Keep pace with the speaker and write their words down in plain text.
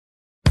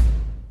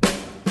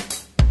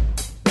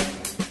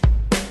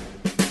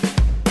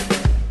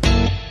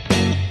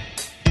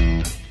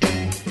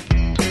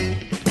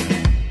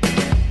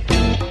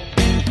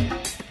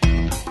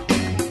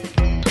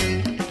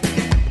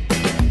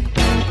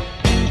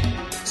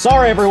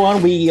Sorry,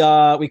 everyone. We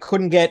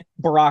couldn't get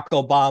Barack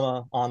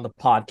Obama on the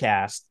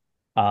podcast.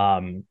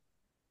 Um,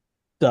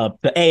 the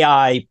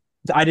AI.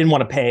 I didn't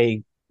want to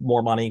pay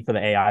more money for the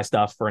AI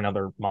stuff for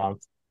another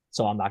month,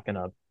 so I'm not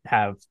gonna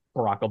have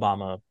Barack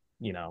Obama.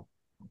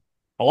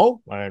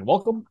 Hello and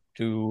welcome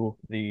to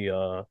the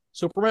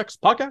Supermax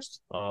podcast.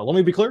 Let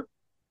me be clear.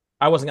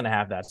 I wasn't gonna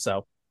have that,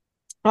 so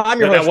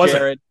I'm your That host, wasn't.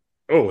 Jared.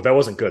 Oh, that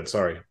wasn't good.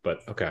 Sorry, but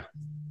okay.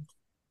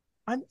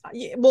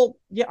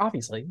 Yeah,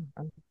 obviously.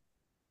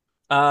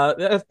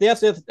 That's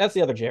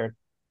the other Jared,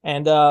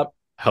 and we're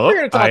Hello,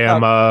 gonna I talk am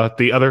about.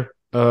 the other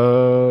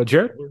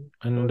Jared,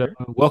 and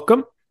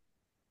welcome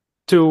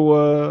to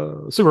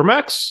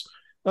Supermax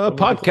Let me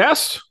be clear.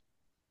 podcast,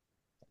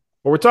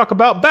 where we talk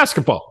about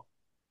basketball.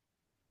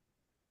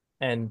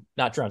 And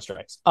not drone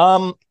strikes.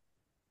 Yeah,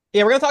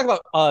 we're gonna talk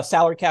about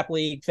salary cap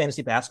league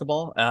fantasy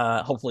basketball.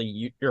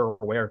 Hopefully you're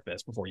aware of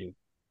this before you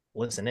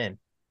listen in.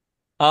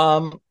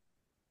 Um,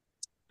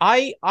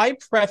 I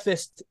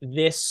prefaced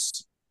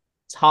this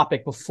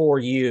topic before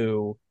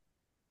you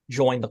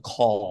joined the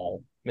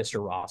call,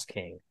 Mr. Ross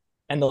King,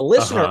 and the Uh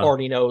listener huh.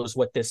 already knows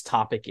what this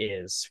topic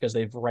is because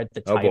they've read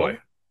the Oh boy. title,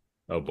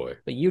 Oh boy.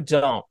 but you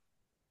don't.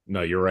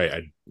 No, you're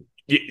right.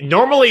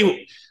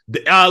 Normally,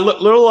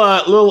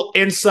 little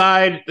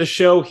inside the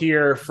show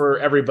here for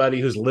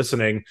everybody who's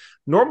listening.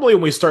 Normally,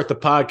 when we start the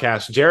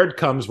podcast, Jared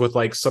comes with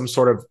like some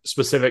sort of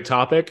specific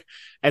topic,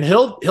 and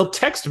he'll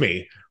text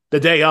me the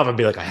day of and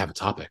be like, "I have a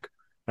topic."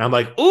 And I'm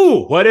like,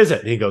 "Ooh, what is it?"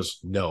 And he goes,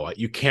 "No,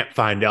 you can't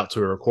find out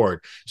till we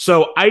record."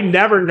 So I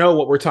never know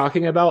what we're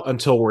talking about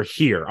until we're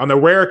here. On the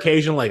rare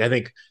occasion, like I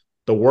think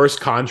the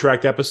worst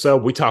contract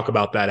episode, we talk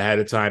about that ahead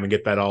of time and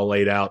get that all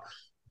laid out.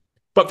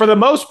 But for the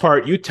most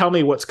part, you tell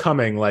me what's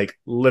coming, like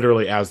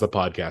literally as the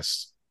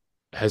podcast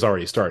has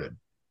already started.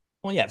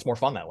 Well, yeah, it's more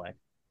fun that way.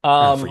 For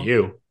Um,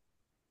 you,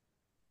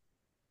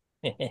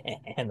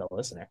 and the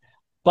listener,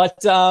 but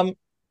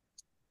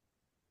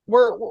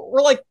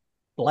we're like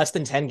less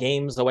than 10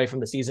 games away from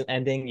the season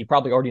ending. You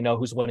probably already know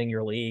who's winning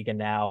your league, and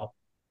now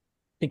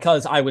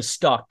because I was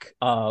stuck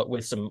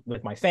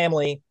with my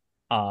family,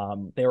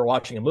 they were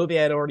watching a movie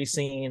I'd already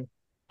seen.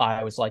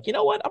 I was like, you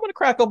know what? I'm gonna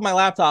crack open my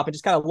laptop and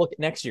just kind of look at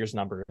next year's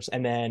numbers.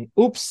 And then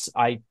oops,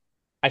 I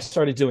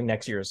started doing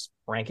next year's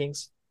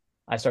rankings.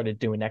 I started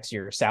doing next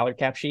year's salary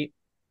cap sheet.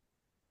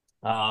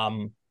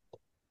 Um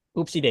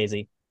Oopsie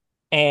daisy.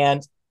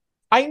 And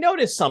I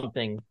noticed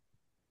something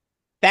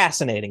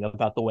fascinating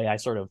about the way I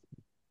sort of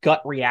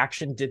gut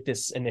reaction did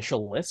this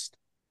initial list.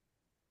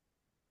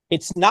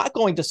 It's not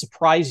going to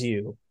surprise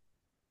you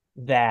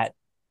that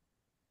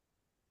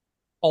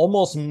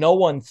almost no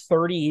one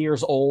 30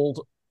 years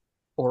old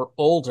or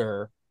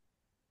older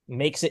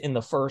makes it in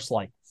the first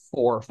like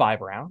 4 or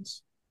 5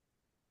 rounds.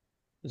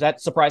 Is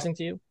that surprising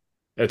to you?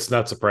 it's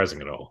not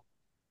surprising at all.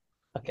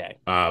 Okay.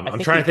 Um, I I'm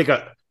think trying to the think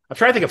of I'm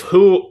trying to think of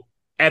who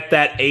at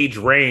that age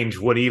range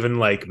would even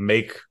like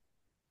make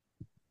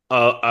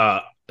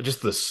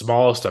just the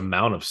smallest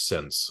amount of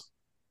sense.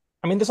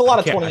 I mean, there's a I lot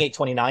of can't. 28,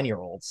 29 year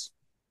olds.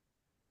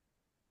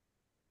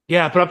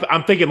 Yeah, but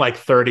I'm thinking like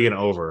 30 and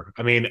over.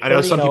 I mean, I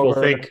know 30 and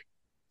over.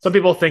 some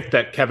people think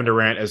that Kevin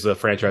Durant is the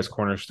franchise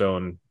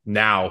cornerstone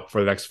now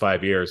for the next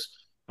 5 years.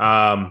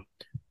 Um,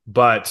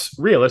 but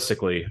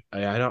realistically,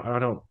 I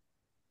don't.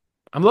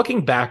 I'm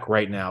looking back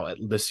right now at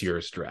this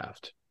year's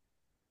draft.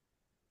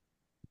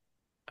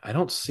 I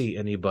don't see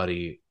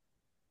anybody.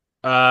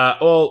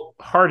 Well,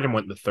 Harden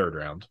went in the third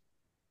round.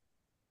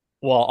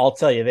 Well, I'll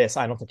tell you this.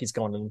 I don't think he's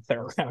going in the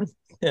third round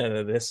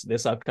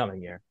this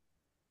upcoming year.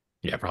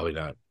 Yeah, probably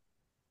not.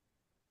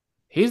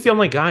 He's the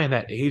only guy in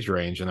that age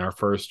range in our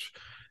first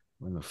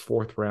in the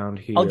fourth round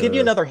I'll give you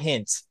here. another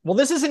hint. Well,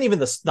 this isn't even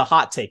the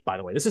hot take, by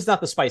the way. This is not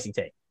the spicy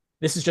take.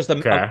 This is just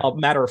Okay. a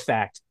matter of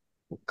fact.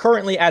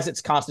 Currently, as it's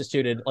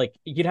constituted, like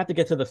you'd have to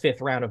get to the fifth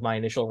round of my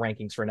initial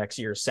rankings for next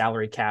year's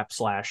salary cap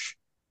slash,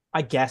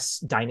 I guess,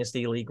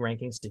 dynasty league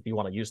rankings if you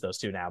want to use those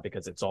two now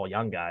because it's all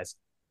young guys.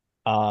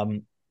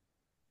 Um,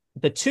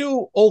 the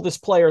two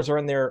oldest players are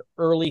in their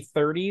early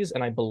 30s,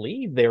 and I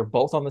believe they're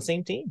both on the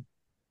same team.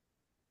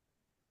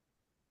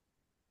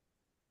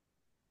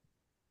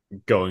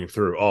 Going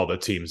through all the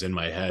teams in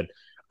my head.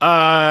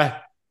 Uh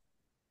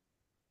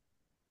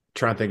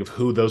Trying to think of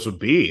who those would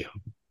be.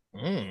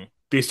 Mm,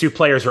 These two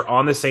players are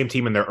on the same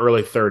team in their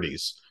early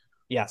 30s.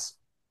 yes,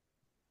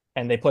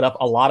 and they put up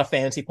a lot of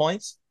fantasy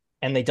points,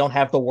 and they don't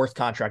have the worst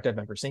contract I've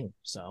ever seen.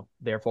 So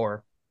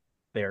therefore,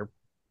 they're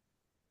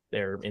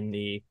they're in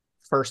the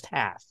first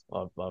half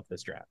of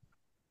this draft.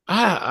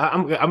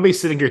 I'm be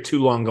sitting here too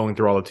long going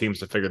through all the teams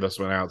to figure this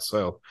one out.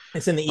 So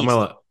It's in the I'm East,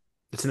 gonna.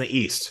 It's in the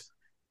East.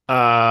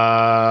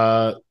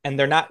 Uh, and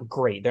they're not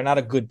great. They're not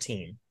a good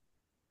team.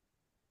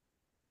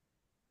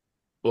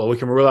 well, we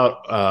can rule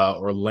out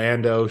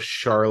Orlando,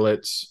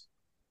 Charlotte.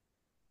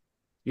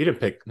 You didn't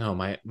pick. No,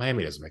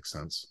 Miami doesn't make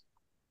sense.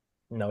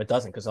 No, it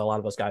doesn't because a lot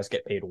of those guys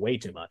get paid way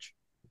too much.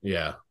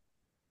 Yeah.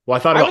 Well, I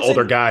thought I about would say,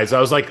 older guys. I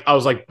was like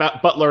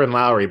Butler and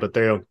Lowry, but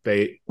they don't.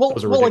 They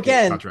those are well, ridiculous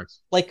again,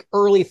 contracts. like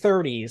early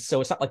 30s,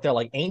 so it's not like they're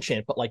like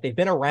ancient, but like they've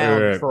been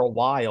around Uh, for a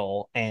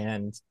while,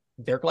 and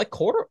they're like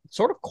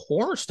sort of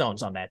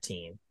cornerstones on that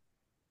team.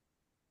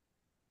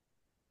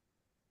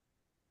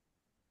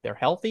 They're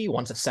healthy.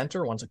 One's a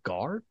center, one's a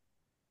guard.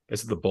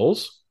 Is it the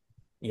Bulls?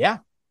 Yeah.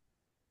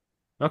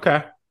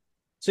 Okay.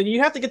 So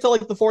you have to get to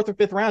like the fourth or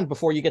fifth round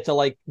before you get to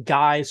like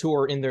guys who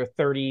are in their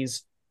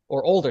 30s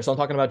or older. So I'm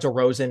talking about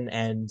DeRozan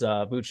and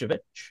Vucevic.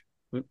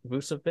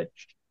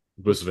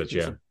 Vucevic,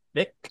 yeah.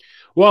 Vic.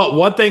 Well,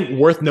 one thing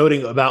worth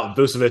noting about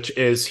Vucevic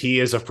is he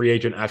is a free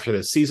agent after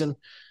this season.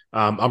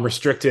 I'm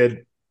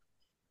restricted.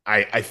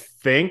 I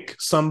think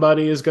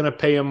somebody is going to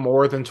pay him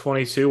more than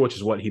 22, which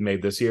is what he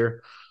made this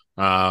year.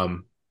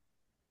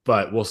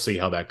 But we'll see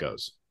how that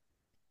goes.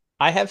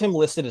 I have him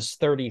listed as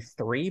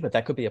 33, but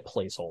that could be a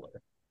placeholder.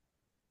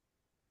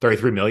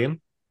 33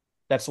 million?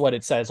 That's what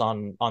it says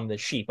on the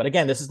sheet. But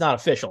again, this is not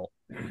official.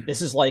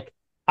 This is like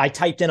I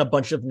typed in a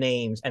bunch of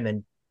names and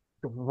then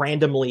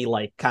randomly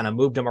like kind of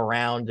moved them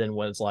around and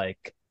was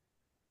like,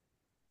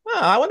 oh,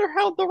 I wonder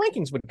how the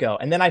rankings would go.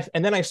 And then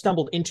I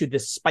stumbled into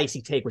this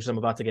spicy take, which I'm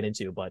about to get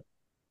into. But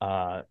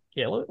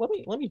yeah,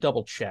 let me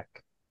double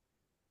check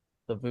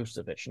the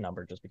Vucevic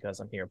number just because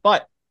I'm here.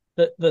 But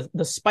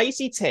the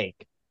spicy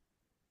take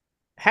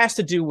has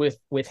to do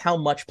with how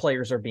much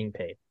players are being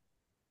paid.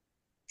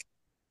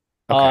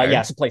 Okay. Yeah,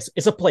 it's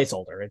a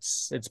placeholder.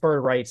 It's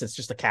bird rights. It's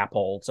just a cap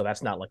hold, so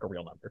that's not like a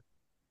real number.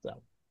 So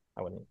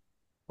I wouldn't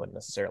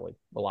necessarily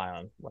rely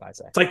on what I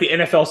say. It's like the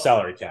NFL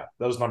salary cap.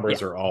 Those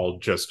numbers are all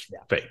just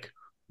fake.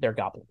 They're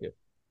gobbledygook.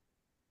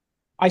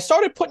 I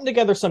started putting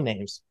together some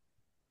names,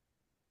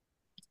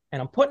 and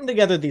I'm putting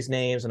together these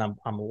names, and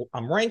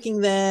I'm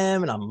ranking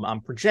them, and I'm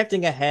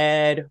projecting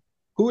ahead.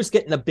 Who's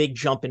getting a big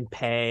jump in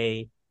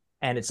pay?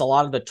 And it's a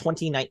lot of the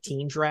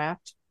 2019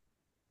 draft.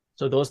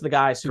 So those are the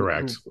guys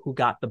who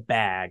got the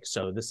bag.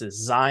 So this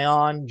is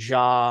Zion,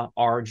 Ja,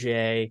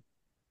 RJ,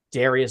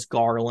 Darius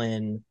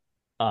Garland,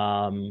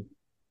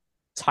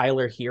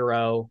 Tyler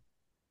Hero,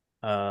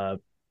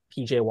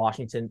 PJ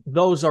Washington.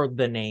 Those are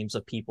the names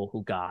of people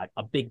who got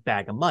a big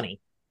bag of money.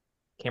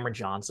 Cameron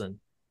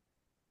Johnson.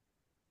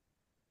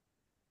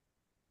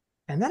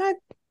 And then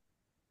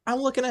I'm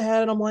looking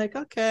ahead and I'm like,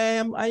 okay,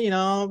 I'm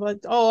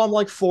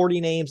like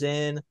 40 names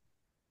in.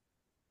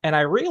 And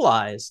I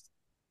realized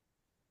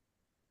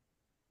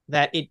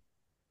that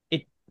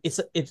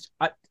it's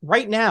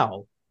right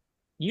now,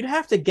 you'd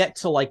have to get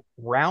to like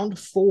round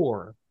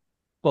 4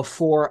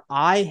 before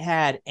I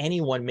had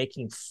anyone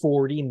making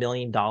 $40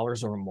 million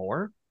or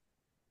more.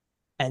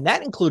 And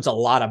that includes a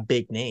lot of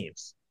big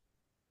names.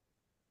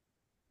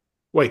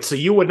 Wait, so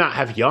you would not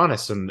have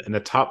Giannis in the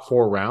top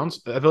 4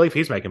 rounds? I believe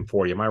he's making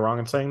 40. Am I wrong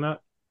in saying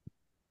that?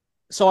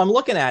 So I'm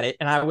looking at it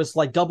and I was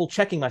like double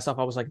checking myself.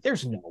 I was like,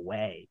 there's no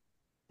way.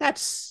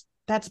 That's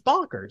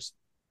bonkers.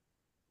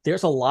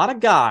 There's a lot of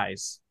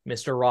guys,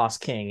 Mr. Ross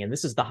King, and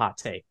this is the hot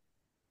take,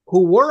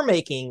 who were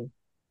making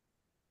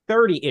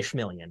 30-ish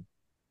million,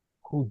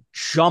 who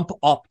jump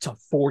up to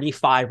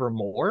 45 or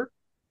more.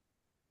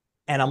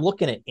 And I'm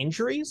looking at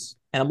injuries,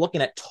 and I'm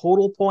looking at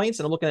total points,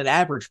 and I'm looking at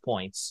average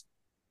points.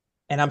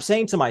 And I'm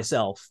saying to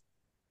myself,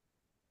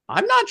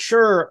 I'm not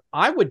sure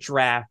I would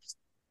draft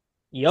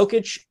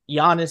Jokic,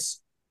 Giannis,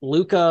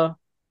 Luka,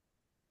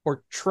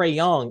 or Trae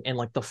Young in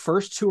like the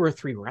first 2 or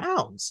 3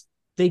 rounds.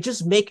 They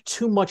just make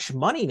too much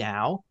money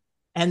now,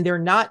 and they're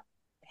not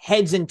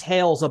heads and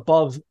tails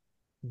above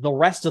the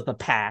rest of the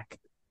pack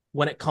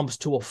when it comes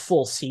to a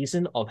full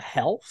season of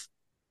health.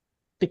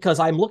 Because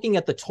I'm looking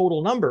at the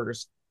total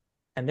numbers,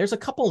 and there's a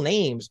couple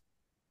names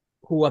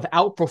who have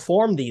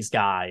outperformed these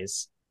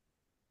guys.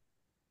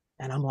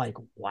 And I'm like,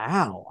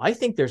 wow, I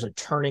think there's a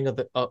turning of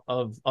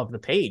the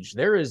page.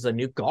 There is a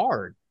new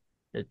guard.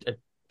 A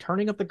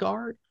turning of the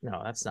guard?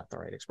 No, that's not the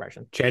right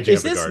expression. Changing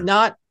of the guard.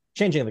 Not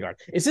changing of the guard.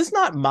 Is this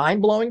not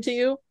mind-blowing to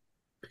you?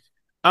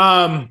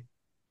 Let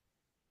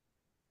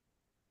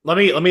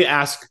me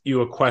ask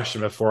you a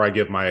question before I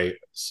give my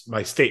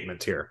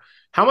statement here.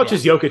 How much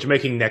is Jokic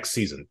making next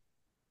season?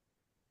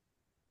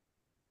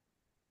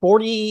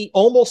 40,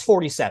 almost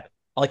 47.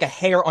 Like a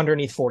hair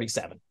underneath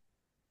 47.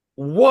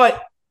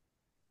 What?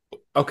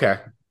 Okay.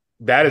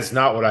 That is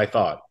not what I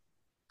thought.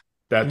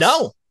 That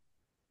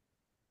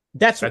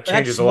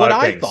changes a lot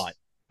of things.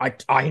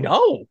 I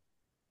know.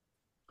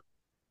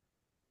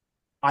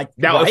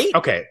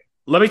 Okay.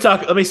 Let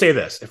me say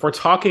this. If we're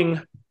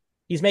talking,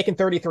 he's making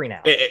 33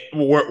 now.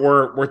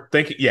 We're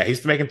thinking,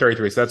 he's making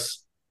 33. So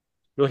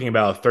we're looking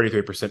about a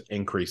 33%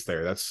 increase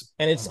there.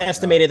 And it's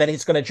estimated that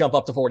he's going to jump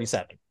up to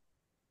 47.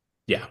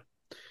 Yeah.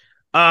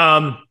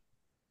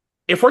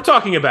 If we're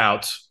talking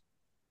about,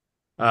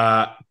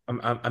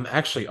 I'm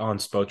actually on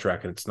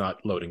Spotrac and it's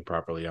not loading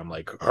properly. I'm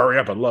like, hurry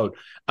up and load.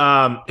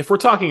 If we're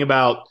talking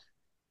about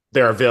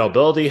their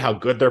availability, how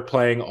good they're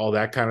playing, all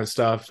that kind of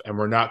stuff, and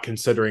we're not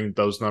considering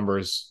those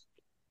numbers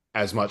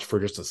as much for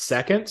just a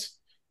second,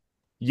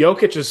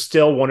 Jokic is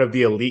still one of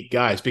the elite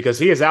guys because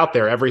he is out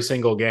there every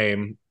single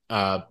game,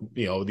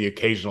 the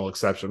occasional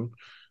exception,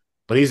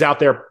 but he's out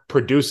there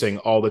producing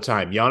all the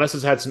time. Giannis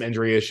has had some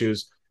injury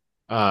issues.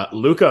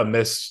 Luka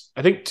missed,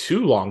 I think,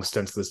 2 long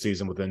stints this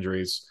season with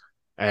injuries,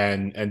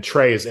 and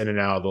Trae is in and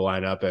out of the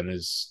lineup and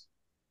is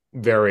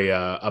very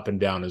up and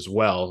down as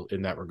well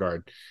in that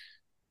regard.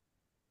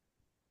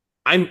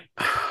 I'm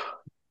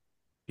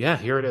yeah,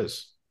 here it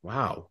is.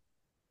 Wow.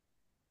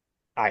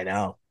 I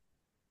know.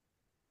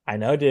 I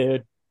know,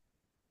 dude.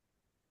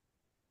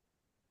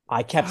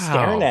 I kept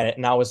staring Wow. at it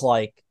and I was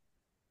like,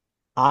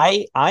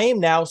 I am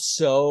now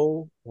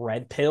so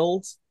red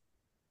pilled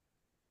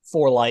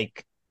for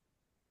like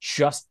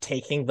just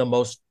taking the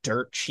most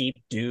dirt cheap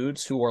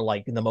dudes who are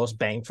like the most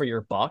bang for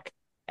your buck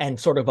and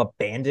sort of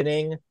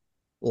abandoning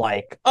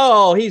like,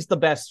 oh, he's the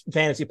best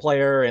fantasy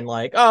player and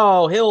like,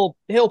 oh,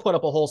 he'll put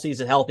up a whole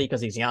season healthy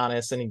because he's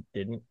Giannis and he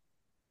didn't.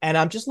 And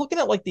I'm just looking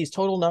at like these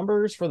total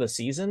numbers for the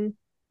season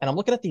and I'm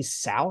looking at these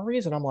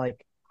salaries and I'm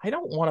like, I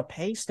don't want to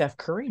pay Steph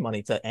Curry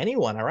money to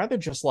anyone. I'd rather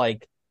just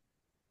like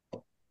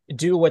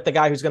do what the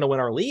guy who's going to win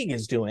our league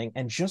is doing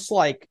and just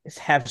like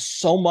have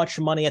so much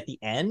money at the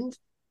end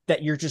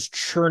that you're just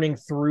churning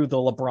through the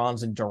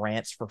LeBrons and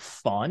Durants for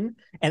fun.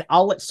 And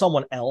I'll let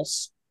someone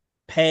else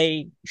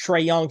pay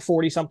Trae Young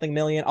 40 something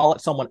million. I'll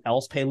let someone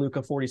else pay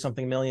Luka 40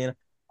 something million.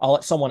 I'll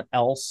let someone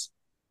else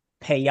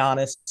pay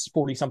Giannis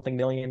 40 something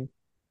million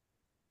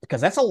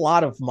because that's a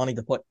lot of money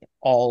to put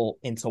all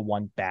into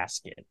one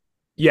basket.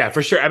 Yeah,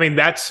 for sure. I mean,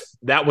 that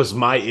was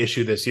my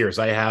issue this year. Is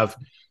I have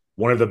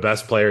one of the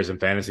best players in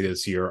fantasy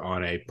this year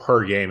on a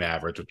per game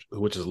average,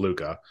 which is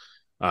Luka.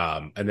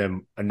 And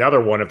then another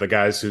one of the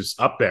guys who's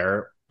up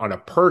there on a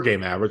per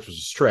game average, which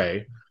is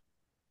Trae.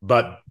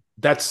 But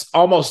that's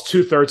almost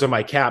 2/3 of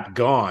my cap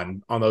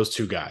gone on those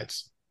two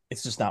guys.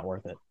 It's just not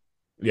worth it.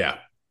 Yeah.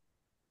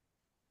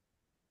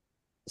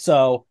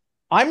 So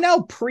I'm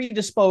now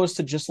predisposed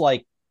to just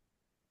like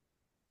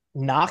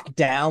knock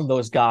down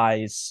those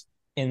guys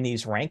in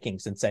these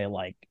rankings and say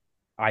like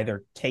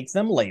either take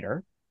them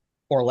later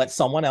or let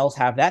someone else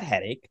have that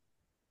headache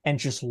and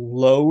just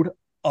load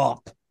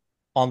up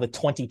on the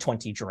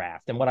 2020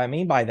 draft. And what I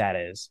mean by that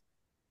is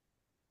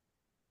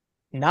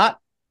not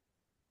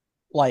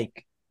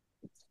like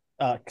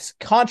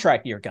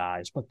contract year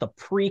guys, but the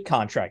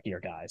pre-contract year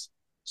guys.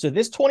 So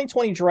this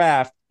 2020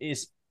 draft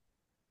is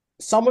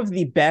some of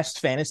the best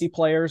fantasy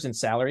players in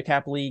salary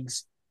cap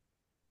leagues,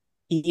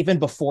 even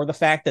before the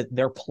fact that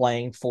they're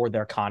playing for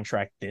their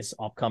contract this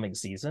upcoming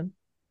season.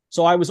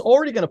 So I was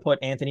already going to put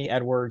Anthony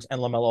Edwards and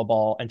LaMelo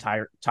Ball and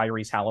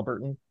Tyrese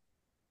Halliburton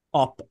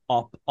up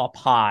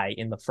high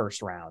in the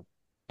first round.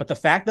 But the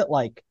fact that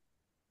like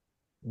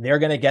they're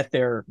going to get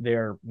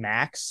their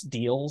max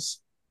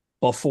deals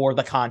before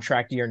the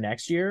contract year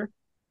next year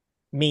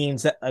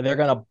means that they're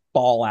going to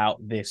ball out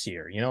this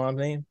year. You know what I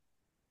mean?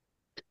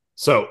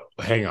 So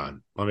hang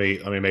on. Let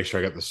me make sure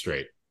I got this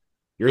straight.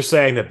 You're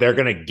saying that they're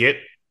going to get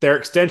their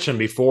extension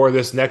before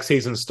this next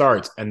season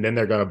starts, and then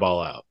they're going to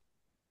ball out.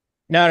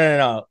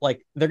 No.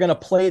 Like they're going to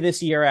play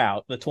this year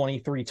out, the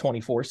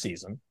 23-24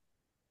 season.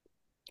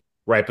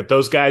 Right, but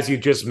those guys you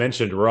just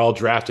mentioned were all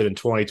drafted in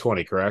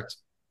 2020, correct?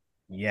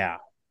 Yeah.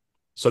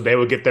 So they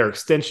would get their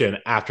extension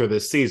after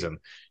this season.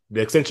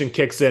 The extension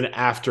kicks in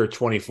after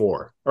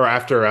 24 or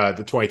after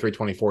the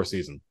 23-24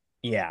 season.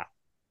 Yeah.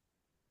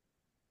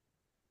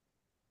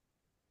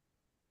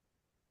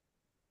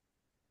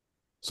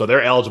 So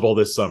they're eligible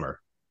this summer.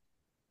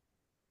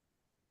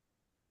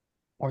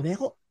 Are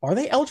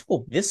they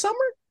eligible this summer?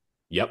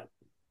 Yep.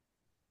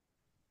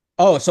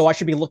 Oh, so I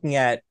should be looking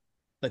at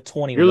the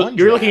 21.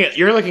 You're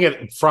looking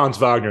at Franz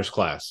Wagner's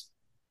class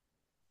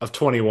of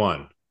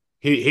 21.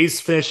 He's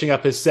finishing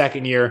up his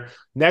second year.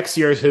 Next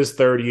year is his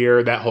third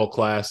year, that whole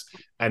class.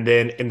 And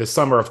then in the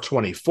summer of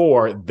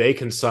 24, they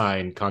can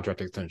sign contract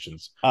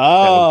extensions.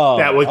 Oh,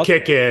 that would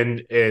kick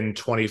in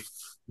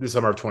the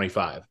summer of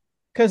 25.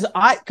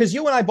 Because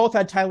you and I both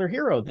had Tyler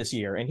Hero this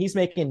year, and he's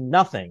making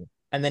nothing.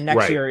 And then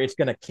next year it's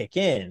going to kick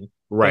in.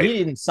 Right. But he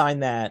didn't sign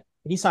that.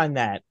 He signed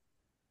that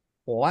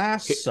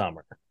last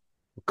summer.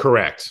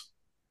 Correct.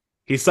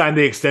 He signed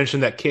the extension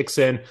that kicks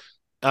in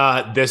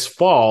this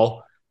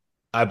fall,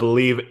 I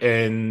believe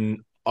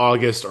in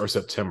August or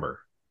September.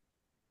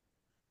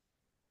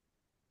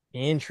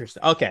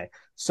 Interesting. Okay.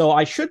 So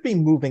I should be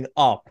moving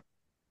up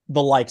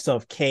the likes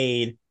of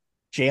Cade,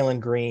 Jalen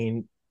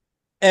Green,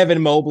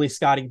 Evan Mobley,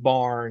 Scotty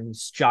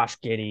Barnes, Josh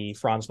Giddey,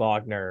 Franz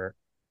Wagner.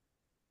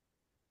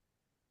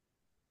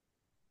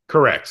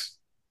 Correct.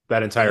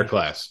 That entire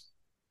class.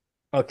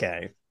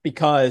 Okay.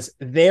 Because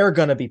they're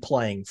going to be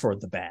playing for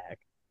the bag.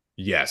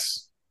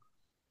 Yes.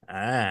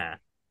 I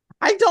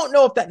don't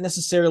know if that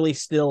necessarily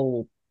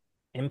still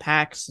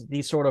impacts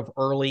these sort of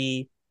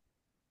early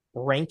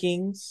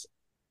rankings,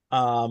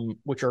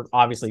 which are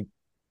obviously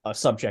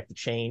subject to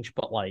change,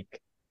 but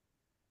like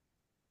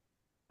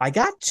I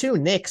got two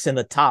Knicks in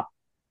the top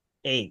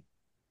 8.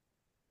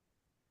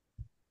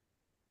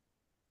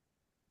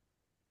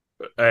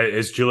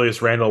 Is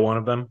Julius Randle one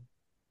of them?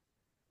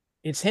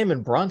 It's him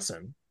and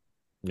Brunson.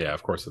 Yeah,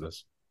 of course it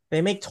is.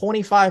 They make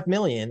 $25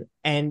 million,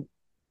 and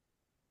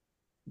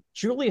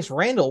Julius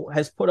Randle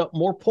has put up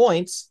more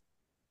points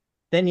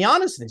than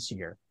Giannis this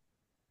year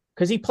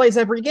because he plays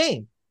every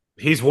game.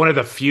 He's one of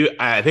the few.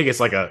 I think it's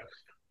like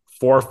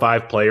 4 or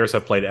 5 players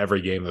have played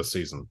every game this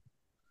season,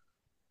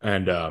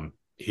 and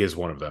he is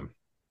one of them.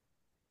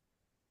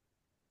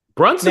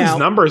 Brunson's Now,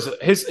 numbers,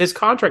 his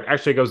contract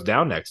actually goes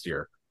down next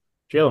year.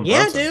 Jalen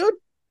yeah, Brunson. dude.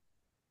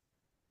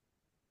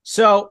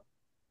 So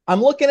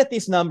I'm looking at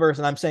these numbers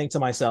and I'm saying to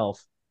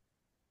myself,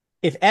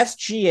 if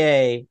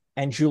SGA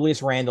and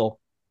Julius Randle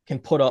can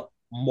put up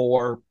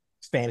more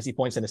fantasy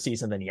points in a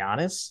season than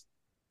Giannis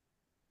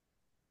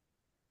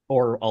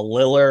or a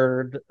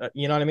Lillard,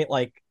 you know what I mean?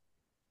 Like,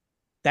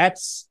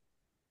 that's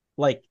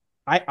like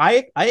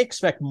I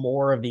expect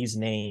more of these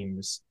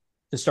names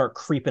to start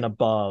creeping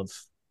above.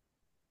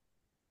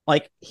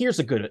 Like, here's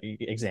a good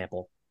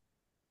example.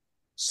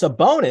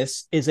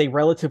 Sabonis is a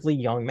relatively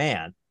young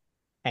man,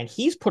 and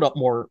he's put up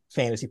more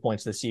fantasy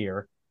points this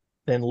year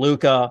than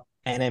Luka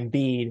and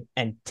Embiid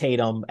and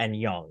Tatum and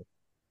Young.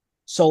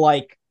 So,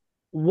 like,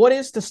 what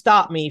is to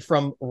stop me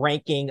from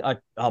ranking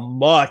a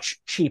much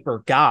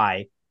cheaper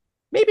guy?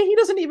 Maybe he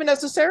doesn't even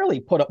necessarily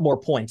put up more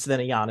points than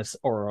a Giannis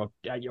or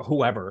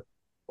whoever.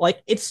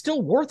 Like, it's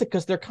still worth it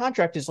because their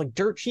contract is like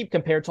dirt cheap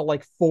compared to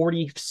like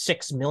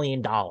 $46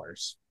 million.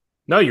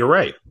 No, you're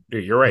right.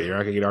 You're right. You're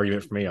not gonna get an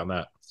argument from me on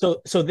that.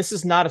 So this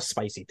is not a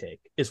spicy take,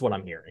 is what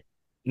I'm hearing.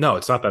 No,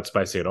 it's not that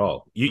spicy at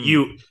all.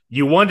 You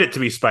want it to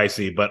be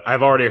spicy, but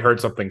I've already read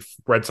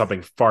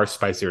something far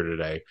spicier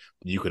today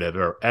than you could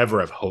ever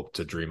have hoped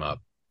to dream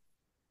up.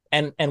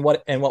 And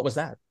what was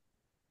that?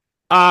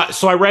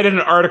 So I read in an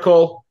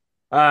article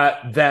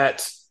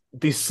that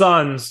the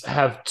Suns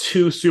have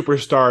two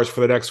superstars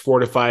for the next 4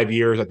 to 5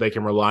 years that they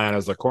can rely on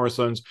as the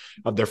cornerstones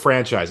of their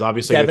franchise.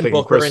 Obviously, Devin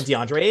Booker and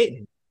DeAndre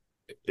Ayton.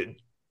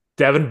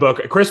 Devin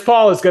Booker. Chris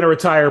Paul is going to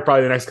retire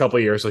probably the next couple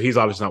of years, so he's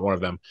obviously not one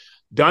of them.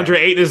 DeAndre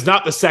Ayton is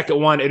not the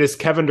second one. It is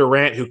Kevin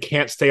Durant, who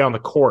can't stay on the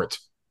court.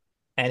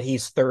 And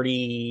he's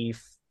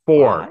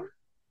 34.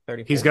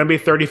 He's going to be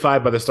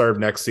 35 by the start of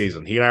next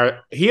season. He and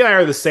I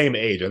are the same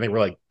age. I'm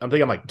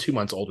like 2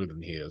 months older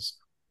than he is.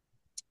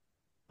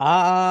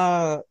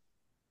 5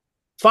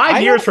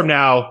 years from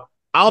now,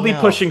 I'll be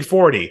pushing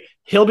 40.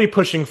 He'll be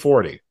pushing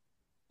 40.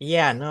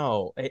 Yeah,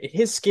 no.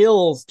 His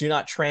skills do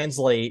not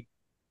translate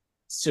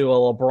to a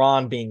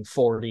LeBron being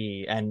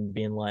 40 and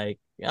being like,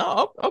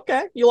 oh,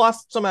 okay, you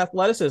lost some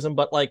athleticism,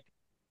 but like,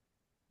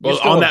 you're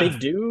still a big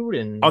dude.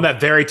 And on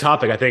that very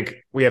topic, I think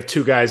we have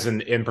two guys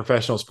in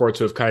professional sports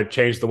who have kind of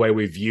changed the way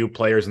we view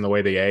players and the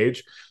way they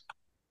age.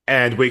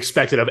 And we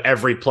expect it of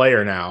every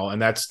player now,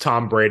 and that's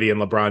Tom Brady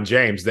and LeBron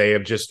James. They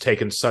have just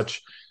taken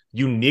such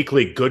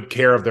uniquely good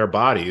care of their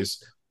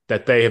bodies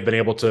that they have been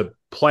able to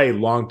play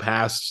long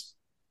past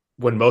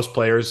when most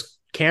players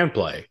can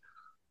play.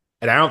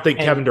 And I don't think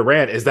Kevin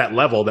Durant is that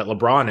level that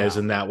LeBron is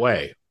in that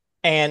way.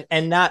 And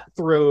not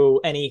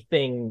through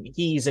anything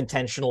he's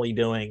intentionally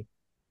doing,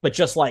 but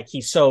just like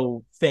he's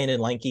so thin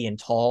and lanky and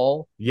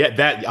tall. Yeah,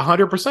 that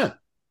 100%.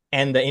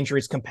 And the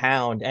injuries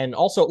compound. And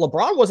also,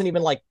 LeBron wasn't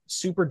even like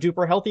super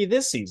duper healthy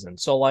this season.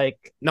 So,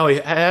 like, no, he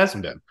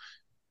hasn't been.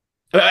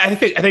 I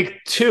think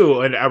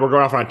too, and we're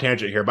going off on a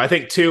tangent here, but I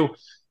think too,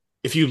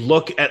 if you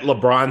look at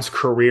LeBron's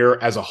career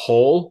as a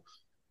whole,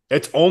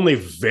 it's only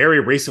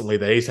very recently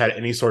that he's had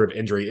any sort of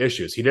injury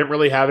issues. He didn't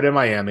really have it in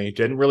Miami,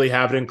 didn't really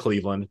have it in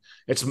Cleveland.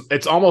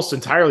 It's almost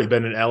entirely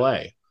been in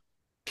LA.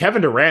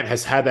 Kevin Durant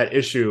has had that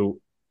issue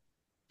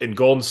in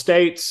Golden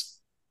State,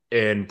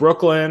 in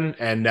Brooklyn,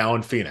 and now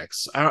in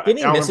Phoenix. Didn't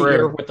he miss a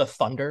year with the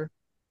Thunder?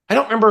 I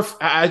don't remember if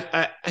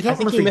I don't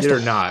remember if he did or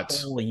not.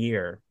 Whole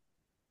year.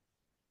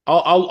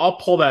 I'll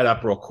pull that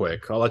up real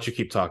quick. I'll let you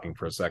keep talking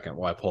for a second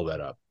while I pull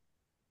that up.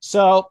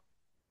 So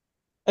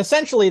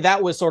essentially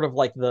that was sort of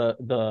like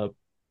the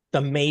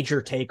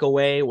major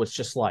takeaway was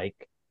just like,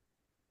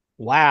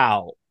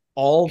 wow,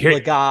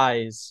 the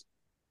guys.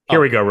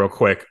 Here we go real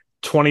quick.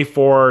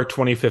 2014,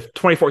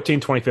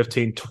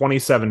 2015,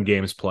 27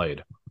 games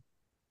played.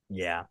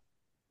 Yeah.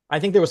 I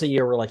think there was a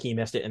year where like he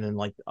missed it, and then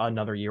like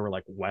another year where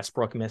like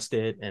Westbrook missed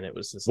it, and it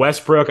was just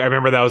Westbrook. I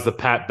remember that was the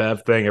Pat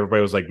Bev thing.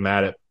 Everybody was like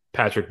mad at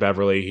Patrick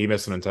Beverley. He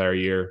missed an entire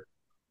year.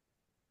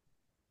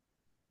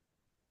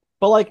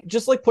 But like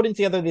just like putting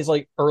together these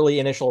like early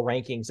initial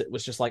rankings, it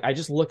was just like I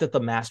just looked at the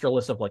master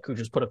list of like who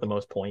just put up the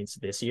most points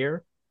this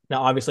year.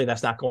 Now, obviously,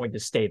 that's not going to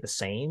stay the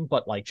same,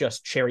 but like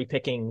just cherry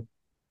picking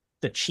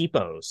the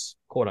cheapos,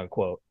 quote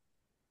unquote.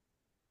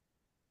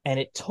 And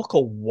it took a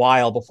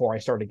while before I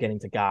started getting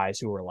to guys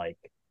who were like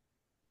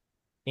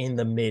in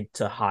the mid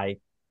to high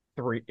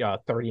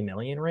 30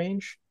 million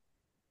range.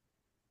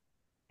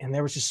 And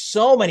there was just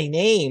so many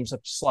names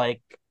of just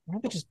like, why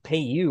don't we just pay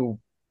you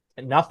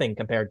nothing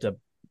compared to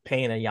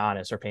paying a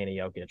Giannis or paying a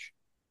Jokic?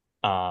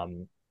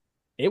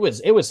 It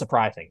was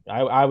surprising.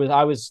 I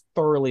was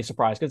thoroughly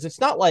surprised because it's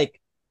not like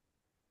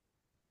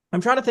I'm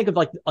trying to think of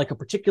like a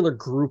particular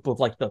group of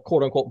like the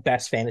quote unquote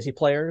best fantasy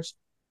players,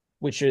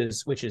 which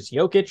is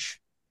Jokic,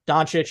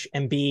 Doncic,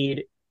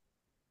 Embiid,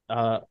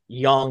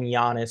 Young,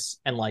 Giannis,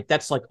 and like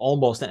that's like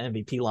almost an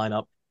MVP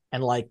lineup.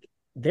 And like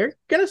they're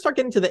gonna start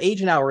getting to the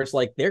age now where it's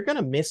like they're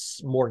gonna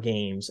miss more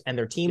games and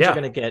their teams are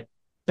gonna get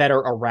better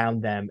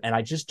around them. And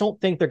I just don't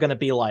think they're gonna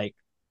be like,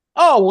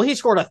 oh well, he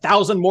scored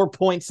 1,000 more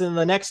points than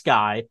the next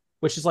guy,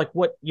 which is like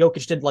what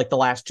Jokic did like the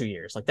last 2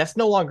 years. Like that's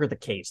no longer the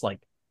case. Like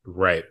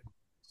right.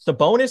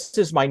 Sabonis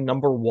is my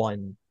number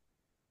one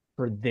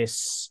for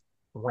this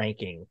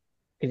ranking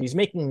because he's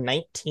making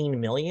 19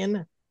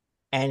 million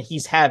and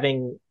he's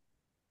having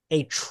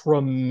a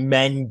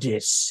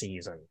tremendous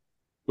season.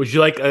 Would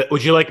you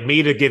like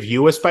me to give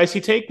you a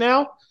spicy take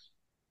now?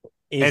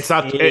 Is it's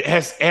not. it, It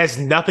has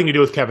nothing to do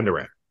with Kevin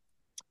Durant.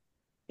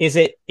 is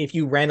it if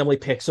you randomly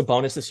pick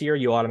Sabonis this year,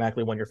 you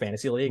automatically win your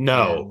fantasy league?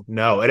 No.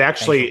 It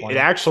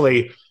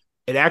actually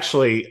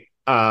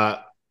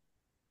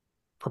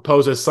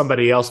proposes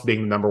somebody else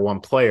being the number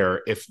one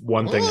player if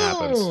one thing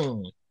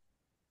happens.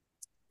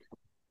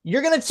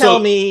 You're gonna tell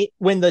me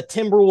when the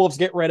Timberwolves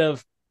get rid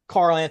of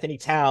Karl Anthony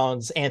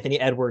Towns, Anthony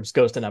Edwards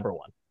goes to number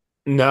one?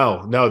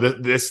 No.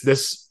 This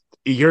is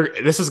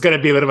going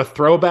to be a bit of a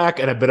throwback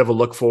and a bit of a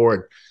look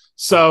forward.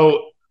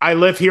 So I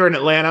live here in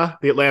Atlanta,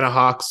 the Atlanta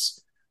Hawks.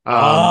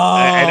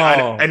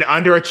 And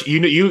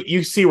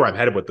you see where I'm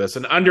headed with this,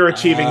 an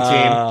underachieving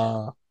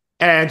team.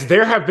 And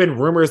there have been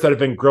rumors that have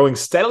been growing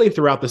steadily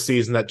throughout the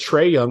season that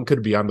Trae Young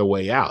could be on the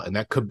way out, and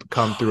that could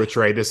come through a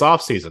trade this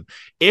offseason.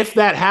 If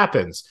that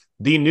happens,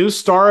 the new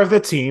star of the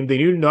team, the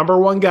new number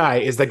one guy,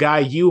 is the guy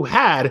you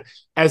had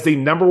as the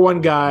number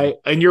one guy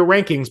in your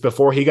rankings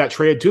before he got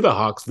traded to the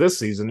Hawks this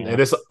season, and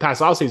this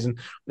past offseason,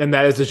 and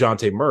that is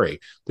DeJounte Murray.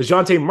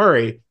 DeJounte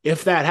Murray,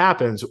 if that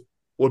happens,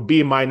 would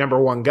be my number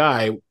one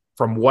guy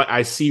from what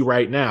I see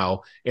right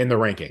now in the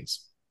rankings.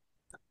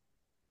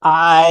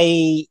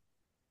 I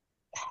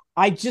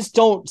just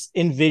don't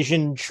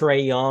envision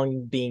Trae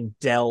Young being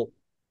dealt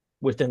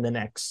within the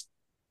next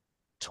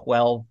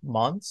 12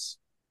 months.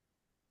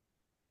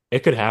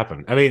 It could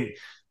happen. I mean,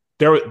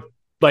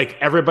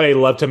 everybody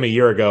loved him a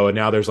year ago, and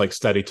now there's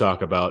steady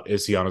talk about,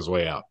 is he on his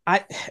way out?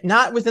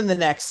 Not within the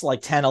next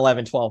 10,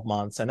 11, 12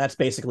 months, and that's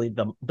basically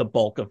the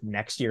bulk of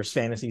next year's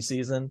fantasy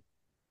season.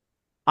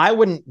 I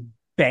wouldn't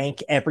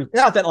bank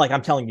not that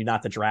I'm telling you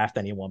not to draft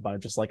anyone, but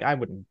I'm just I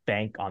wouldn't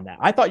bank on that.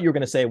 I thought you were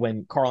going to say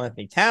when Karl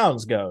Anthony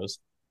Towns goes,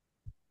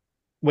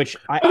 which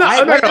Hang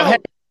on,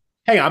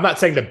 I'm not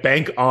saying to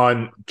bank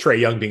on Trae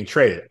Young being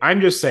traded.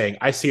 I'm just saying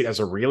I see it as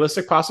a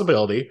realistic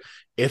possibility.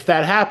 If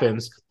that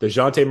happens,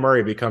 DeJounte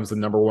Murray becomes the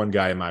number one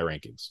guy in my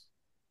rankings.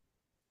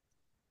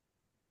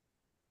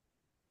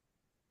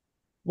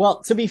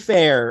 Well, to be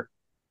fair,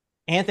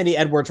 Anthony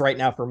Edwards right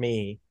now for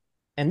me,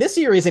 and this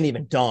year isn't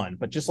even done,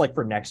 but just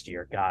for next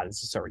year, God,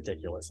 this is so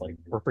ridiculous.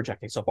 We're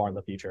projecting so far in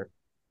the future.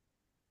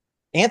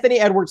 Anthony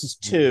Edwards is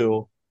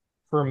 2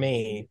 for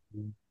me.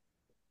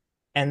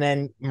 And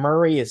then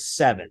Murray is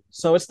 7.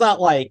 So it's not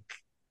I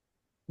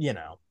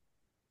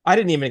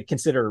didn't even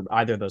consider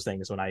either of those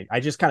things when I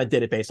just kind of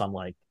did it based on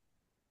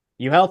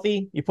you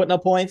healthy, you putting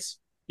up points,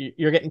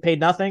 you're getting paid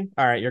nothing.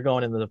 All right, you're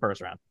going into the first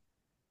round.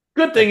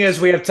 Good thing is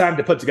we have time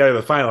to put together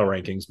the final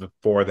rankings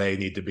before they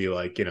need to be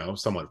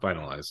somewhat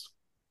finalized.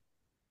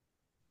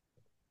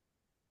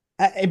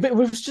 It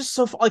was just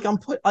so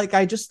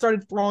I just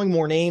started throwing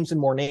more names,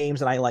 and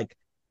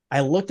I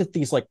looked at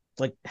these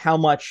how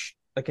much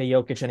a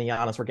Jokic and a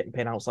Giannis were getting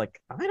paid. And I was I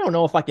don't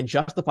know if I can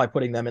justify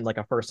putting them in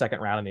a first,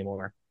 second round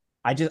anymore.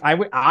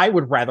 I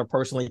would rather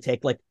personally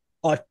take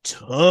a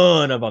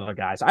ton of other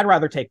guys. I'd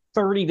rather take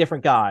 30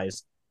 different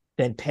guys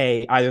than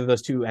pay either of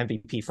those two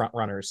MVP front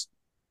runners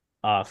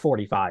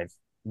 $45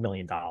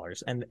 million.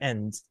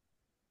 And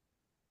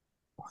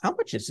how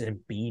much is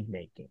Embiid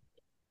making?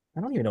 I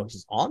don't even know if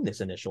he's on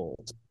this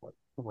initial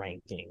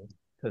ranking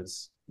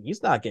because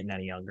he's not getting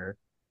any younger.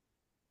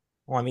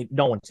 Well, I mean,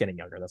 no one's getting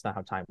younger. That's not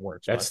how time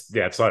works. It's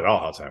not at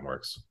all how time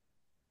works.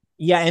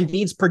 Yeah,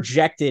 Embiid's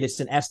projected, it's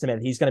an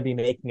estimate, he's going to be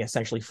making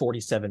essentially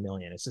 $47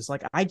 million. It's just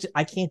I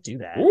can't do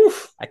that.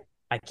 Oof.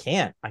 I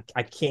can't.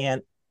 I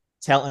can't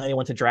tell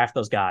anyone to draft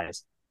those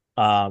guys.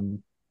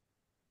 And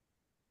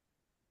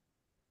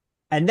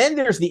then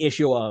there's the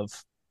issue of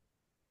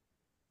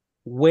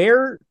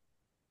where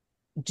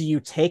do you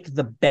take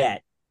the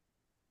bet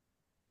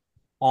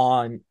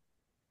on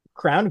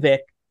Crown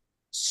Vic,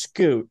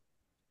 Scoot,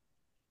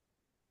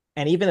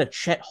 and even a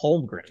Chet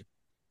Holmgren?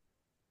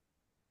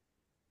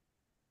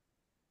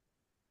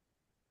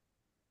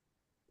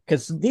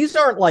 Because these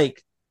aren't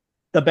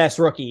the best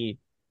rookie.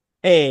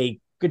 Hey,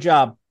 good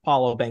job,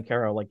 Paolo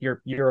Banchero.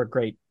 You're a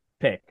great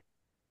pick.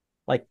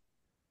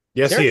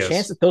 Yes, is there a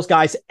chance that those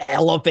guys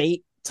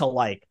elevate to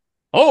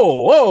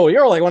whoa,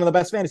 you're one of the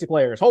best fantasy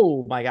players.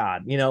 Oh my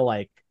God,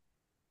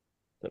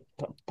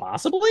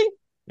 possibly,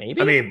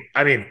 maybe.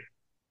 I mean,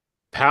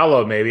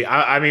 Paolo maybe.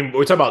 I mean,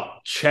 we're talking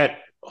about Chet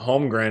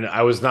Holmgren.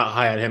 I was not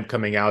high on him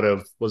coming out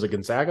of, was it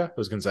Gonzaga? It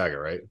was Gonzaga,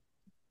 right?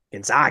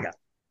 Gonzaga.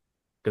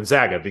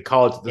 The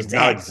college does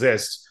not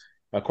exist,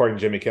 according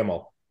to Jimmy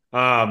Kimmel.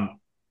 I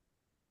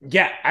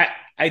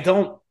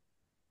don't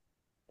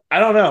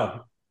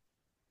know.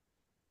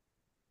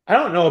 I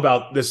don't know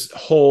about this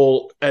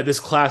whole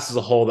this class as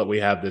a whole that we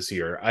have this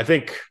year. I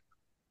think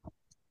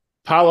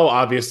Paolo,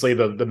 obviously,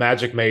 the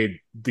Magic made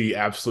the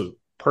absolute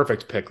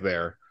perfect pick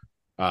there,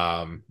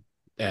 and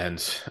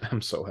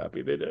I'm so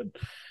happy they did.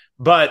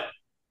 But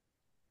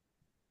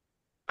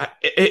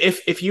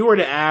if you were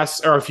to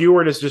ask, or if you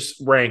were to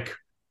just rank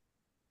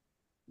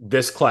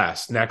this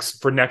class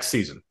next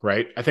season,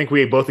 right? I think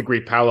we both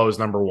agree Paolo is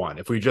number one.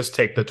 If we just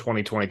take the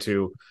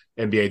 2022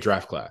 NBA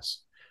draft class,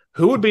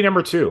 who would be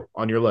number two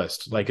on your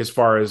list? Like as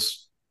far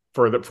as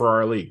for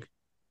our league,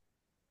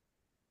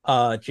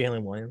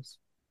 Jalen Williams.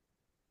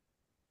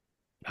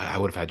 I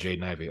would have had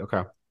Jaden Ivey.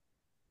 Okay,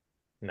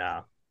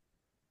 No,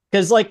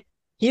 because like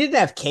he didn't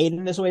have Cade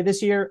in this way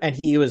this year, and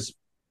he was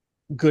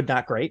good,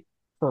 not great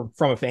from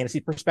a fantasy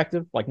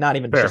perspective. Like not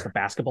even fair. just a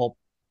basketball.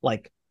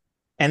 Like,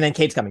 and then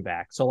Cade's coming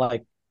back, so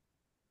like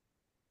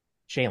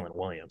Jalen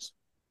Williams.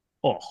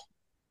 Oh,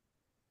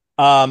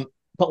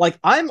 but like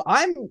I'm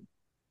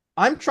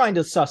trying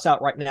to suss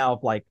out right now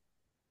of like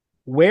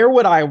where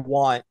would I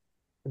want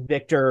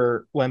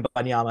Victor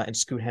Wembanyama and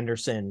Scoot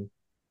Henderson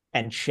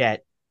and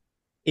Chet?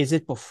 Is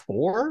it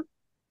before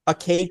a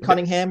Cade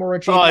Cunningham or a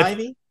Jaden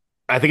Ivey?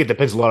 I think it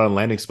depends a lot on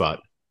landing spot.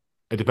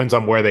 It depends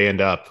on where they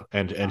end up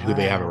and who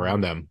they have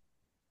around them.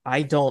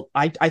 I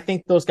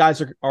think those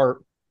guys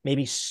are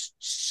maybe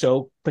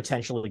so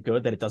potentially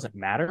good that it doesn't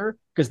matter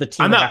because the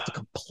team would have to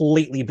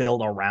completely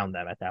build around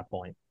them at that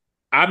point.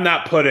 I'm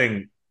not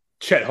putting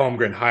Chet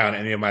Holmgren high on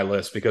any of my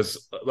lists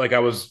because, like I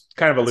was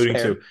kind of alluding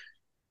to,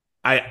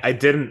 I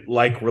didn't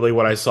like really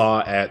what I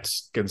saw at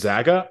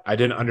Gonzaga. I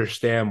didn't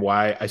understand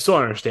why. I still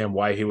don't understand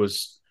why he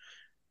was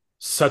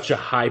such a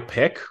high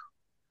pick.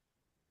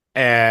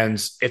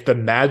 And if the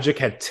Magic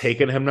had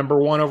taken him number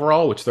one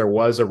overall, which there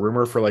was a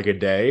rumor for like a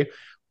day,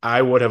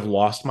 I would have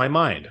lost my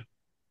mind.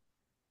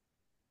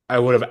 I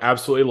would have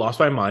absolutely lost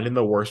my mind in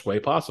the worst way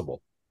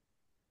possible.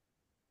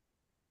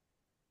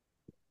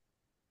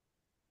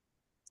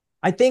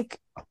 I think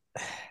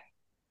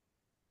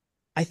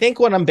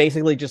what I'm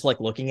basically just like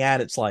looking at,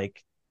 it's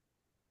like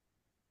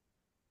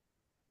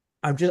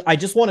I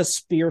just want to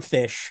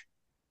spearfish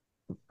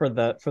for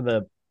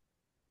the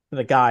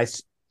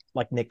guys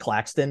like Nick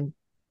Claxton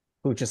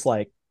who just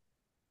like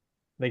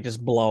they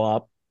just blow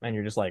up and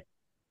you're just like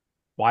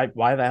why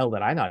the hell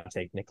did I not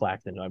take Nick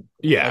Claxton? I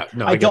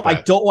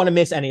don't want to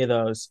miss any of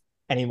those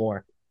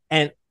anymore.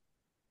 And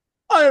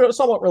I don't know,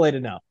 somewhat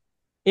related now.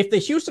 If the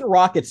Houston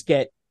Rockets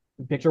get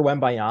Victor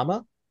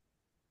Wembanyama,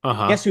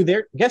 guess who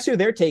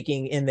they're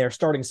taking in their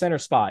starting center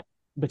spot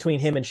between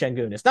him and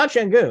Şengün? It's not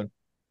Şengün.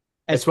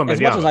 As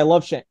much as I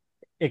love Şengün.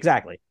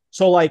 Exactly.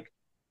 So like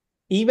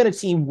even a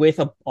team with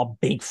a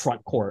big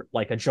front court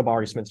like a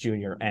Jabari Smith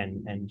Jr.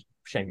 and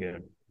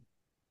Şengün.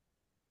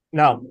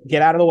 No,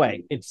 get out of the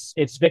way.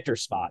 It's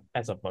Victor's spot.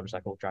 As a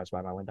motorcycle drives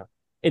by my window.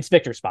 It's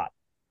Victor's spot.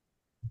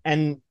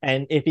 And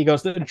if he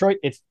goes to Detroit,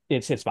 it's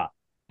his spot.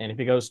 And if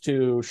he goes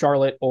to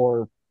Charlotte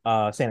or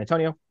San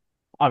Antonio,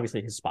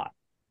 obviously his spot.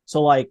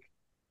 So like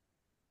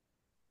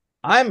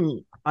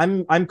I'm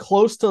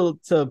close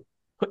to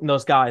putting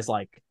those guys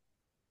like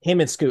him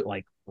and Scoot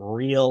like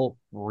real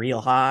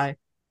high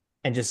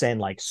and just saying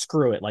like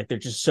screw it. Like they're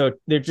just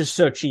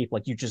so cheap.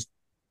 Like you just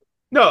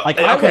no, like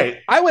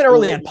I went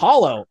early on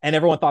Paulo and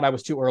everyone thought I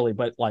was too early,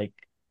 but like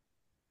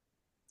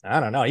I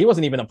don't know. He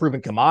wasn't even a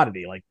proven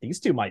commodity. Like these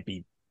two might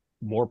be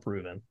more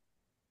proven.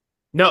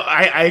 No,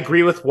 I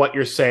agree with what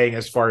you're saying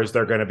as far as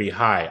they're going to be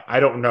high. I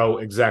don't know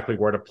exactly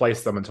where to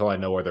place them until I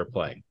know where they're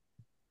playing.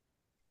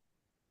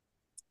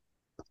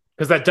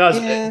 Because that does,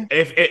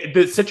 if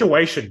the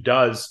situation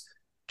does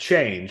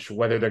change,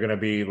 whether they're going to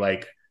be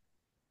like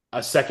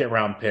a second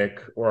round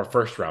pick or a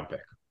first round pick.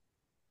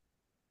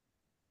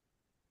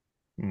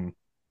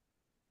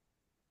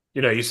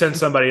 You know, you send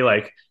somebody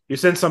like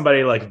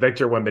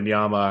Victor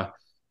Wembanyama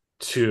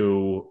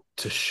to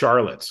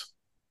Charlotte.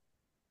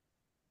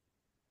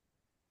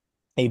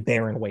 A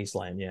barren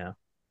wasteland, yeah.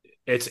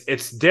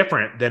 It's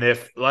different than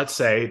if, let's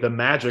say, the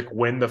Magic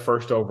win the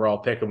first overall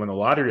pick and win the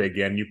lottery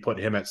again. You put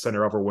him at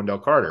center over Wendell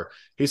Carter.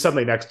 He's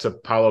suddenly next to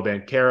Paolo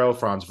Banchero,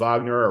 Franz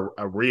Wagner,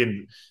 a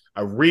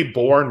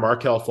reborn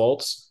Markelle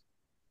Fultz.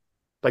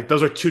 Like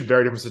those are two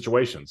very different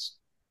situations.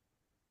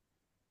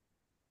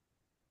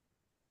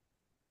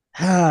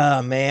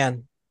 Ah,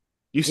 man.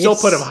 You still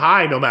put him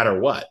high no matter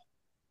what.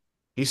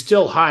 He's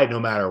still high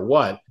no matter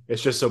what.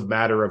 It's just a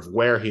matter of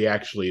where he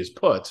actually is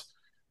put.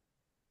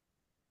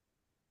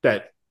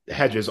 That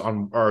hedges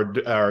on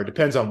or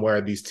depends on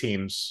where these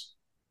teams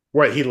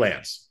where he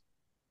lands.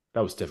 That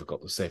was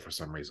difficult to say for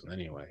some reason.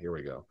 Anyway, here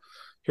we go.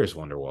 Here's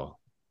Wonderwall.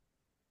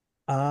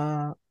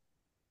 I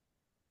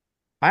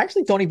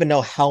actually don't even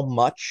know how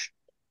much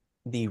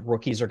the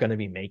rookies are going to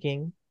be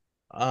making.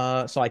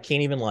 So I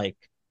can't even like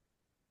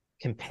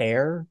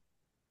compare.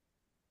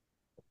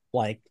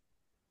 Like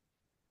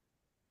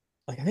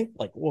I think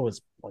like what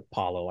was like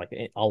Paulo like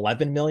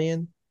 11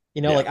 million.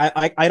 You know, yeah.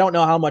 Like I don't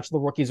know how much the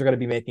rookies are going to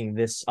be making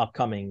this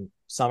upcoming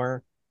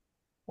summer.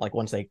 Like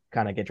once they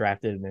kind of get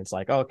drafted, and it's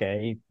like,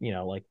 okay, you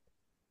know, like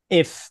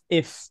if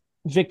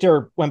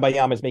Victor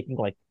Wembanyama is making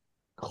like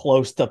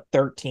close to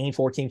 13,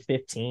 14,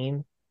 15,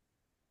 it's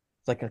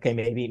like, okay,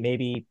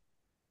 maybe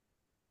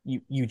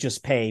you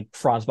just pay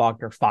Franz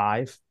Wagner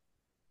 5,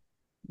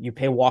 you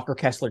pay Walker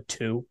Kessler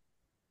 2,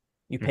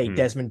 you pay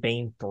Desmond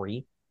Bane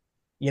 3,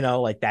 you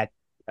know, like that.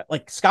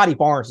 Like Scotty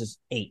Barnes is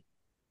 8,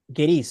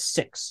 Giddey's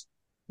 6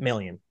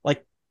 million.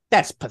 Like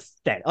that's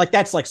pathetic. Like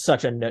that's like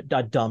such a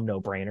dumb no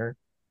brainer.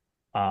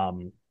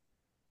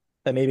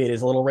 That maybe it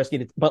is a little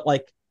risky, but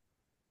like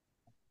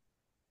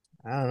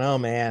I don't know,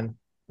 man.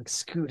 Like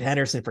Scoot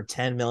Henderson for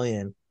 10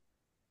 million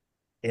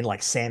in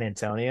like San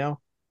Antonio.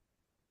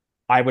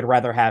 I would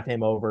rather have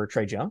him over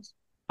Trey Jones.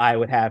 I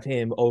would have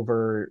him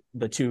over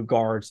the two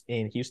guards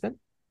in Houston.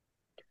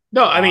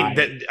 No, I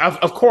mean,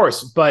 of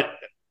course, but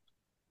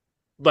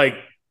like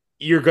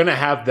you're going to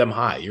have them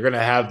high. You're going to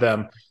have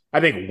them, I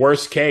think,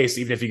 worst case,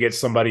 even if you get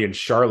somebody in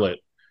Charlotte,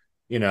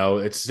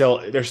 they're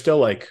still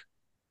like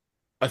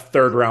a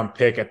third round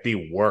pick at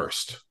the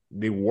worst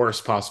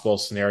possible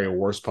scenario,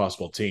 worst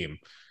possible team.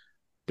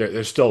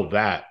 There's still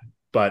that,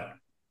 but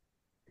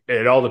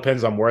it all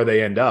depends on where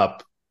they end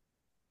up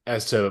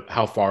as to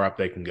how far up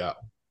they can go.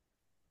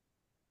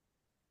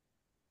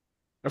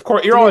 Of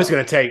course, you're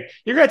going to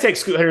take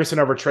Scoot Henderson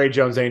over Trey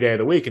Jones any day of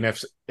the week, and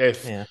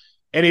if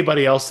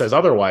anybody else says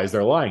otherwise,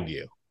 they're lying to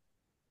you.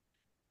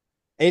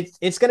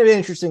 It's going to be an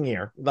interesting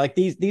year. Like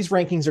these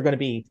rankings are going to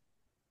be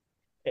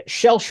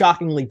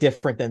shell-shockingly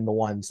different than the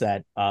ones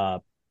that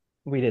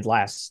we did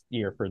last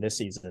year for this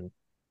season.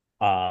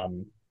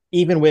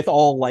 Even with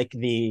all like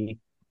the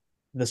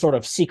sort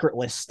of secret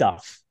list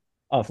stuff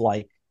of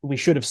like we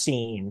should have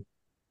seen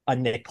a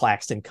Nick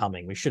Claxton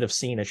coming. We should have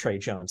seen a Trey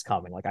Jones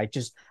coming. Like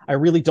I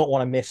really don't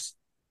want to miss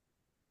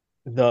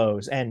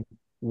those. And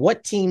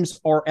what teams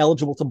are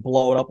eligible to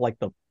blow it up like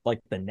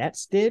the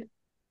Nets did?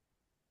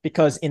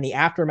 Because in the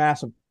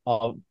aftermath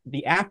of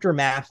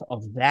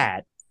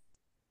that,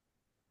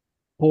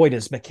 boy,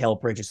 does Mikal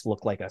Bridges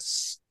look like a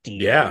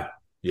steal.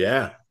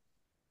 Yeah.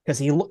 Because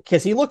he looked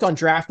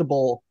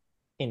undraftable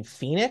in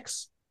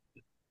Phoenix.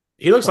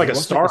 He looks like a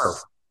star.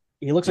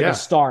 He looks like a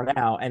star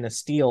now and a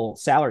steal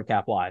salary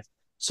cap wise.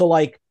 So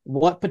like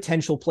what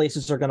potential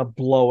places are going to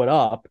blow it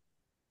up?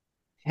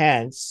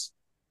 Hence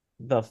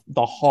the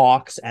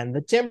Hawks and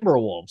the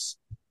Timberwolves.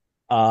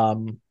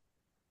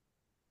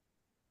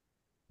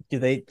 Do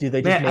they just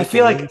make I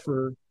feel like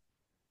for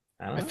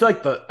I feel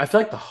like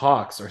the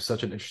Hawks are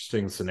such an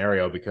interesting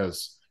scenario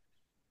because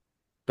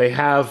they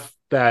have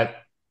that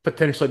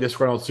potentially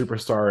disgruntled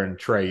superstar in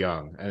Trae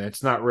Young, and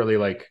it's not really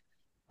like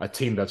a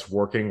team that's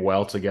working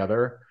well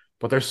together,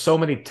 but there's so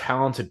many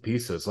talented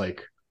pieces.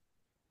 Like,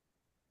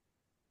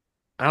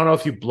 I don't know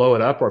if you blow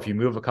it up or if you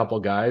move a couple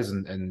guys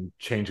and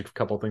change a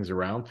couple things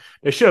around.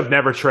 They should have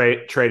never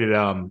traded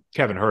Kevin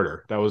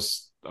Huerter. That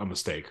was a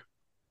mistake.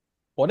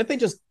 What if they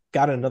just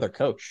got another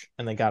coach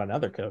and they got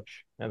another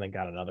coach and they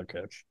got another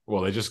coach?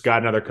 Well, they just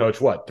got another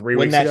coach. What, 3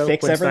 Wouldn't weeks ago? That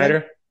fix Quinn everything?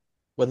 Snyder?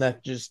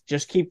 Wouldn't that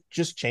just keep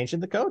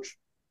changing the coach?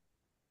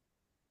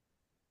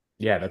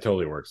 Yeah, that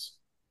totally works.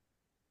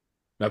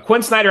 Now,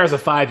 Quinn Snyder has a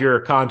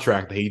 5-year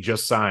contract that he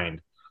just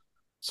signed.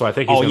 So I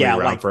think he's going to be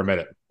around for a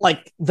minute.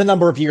 Like the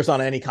number of years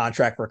on any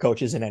contract for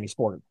coaches in any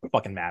sport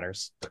fucking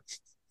matters.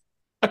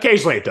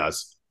 Occasionally it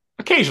does.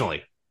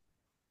 Occasionally.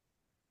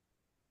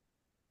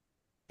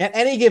 At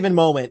any given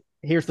moment,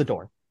 here's the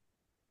door.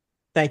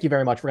 Thank you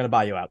very much. We're going to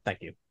buy you out.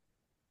 Thank you.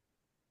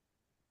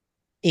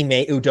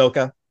 Ime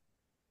Udoka.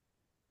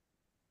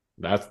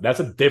 That's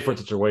a different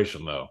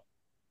situation, though.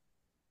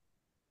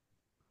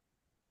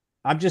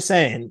 I'm just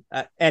saying,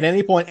 at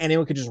any point,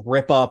 anyone could just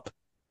rip up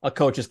a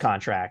coach's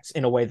contracts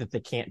in a way that they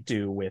can't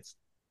do with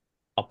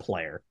a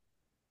player.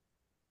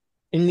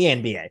 In the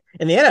NBA.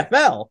 In the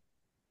NFL,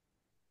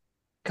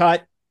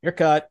 cut, you're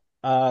cut,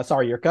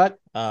 you're cut,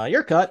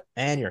 you're cut,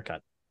 and you're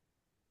cut.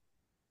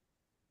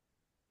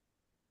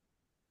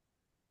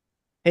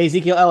 Hey,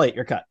 Ezekiel Elliott,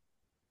 you're cut.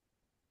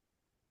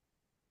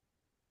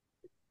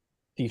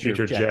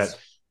 Future Jet.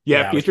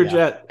 Yeah, Future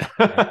Jet.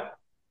 Yeah.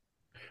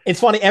 It's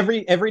funny,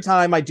 every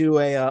time I do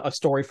a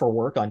story for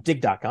work on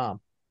dig.com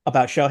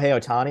about Shohei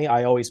Ohtani,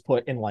 I always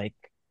put in like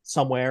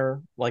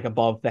somewhere like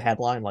above the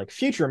headline, like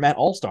future Met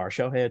All-Star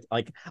Shohei.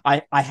 Like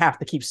I have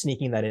to keep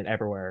sneaking that in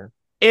everywhere.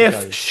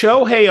 If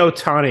Shohei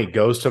Ohtani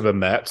goes to the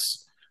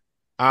Mets,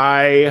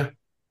 it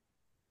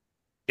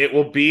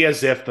will be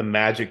as if the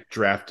Magic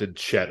drafted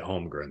Chet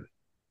Holmgren.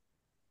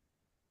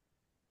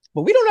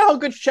 But we don't know how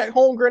good Chet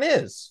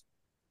Holmgren is.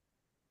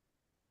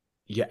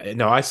 Yeah,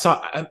 no, I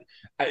saw.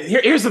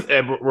 Here's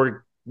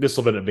this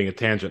will end up being a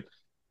tangent.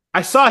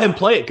 I saw him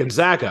play at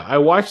Gonzaga. I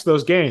watched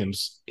those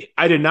games.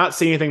 I did not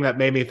see anything that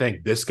made me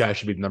think this guy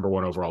should be the number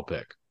 1 overall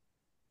pick.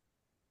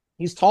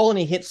 He's tall and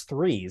he hits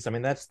threes. I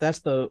mean, that's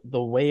the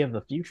way of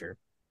the future.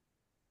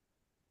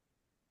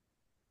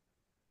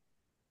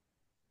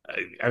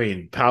 I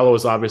mean, Paolo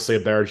is obviously a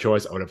better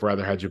choice. I would have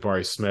rather had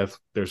Jabari Smith.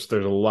 There's a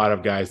lot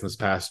of guys in this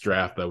past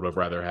draft that I would have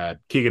rather had.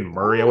 Keegan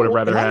Murray, I would have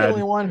rather had. I'm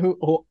the only one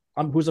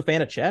who's a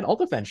fan of Chet. I'll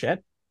defend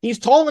Chet. He's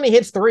tall and he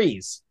hits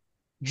threes.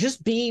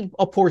 Just be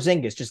a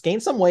Porzingis. Just gain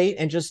some weight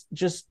and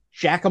just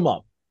jack him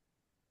up.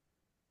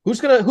 Who's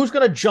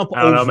gonna jump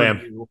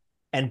over you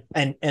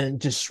and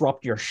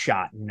disrupt your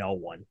shot? No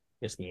one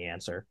is the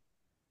answer.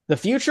 The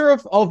future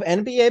of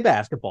NBA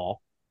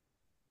basketball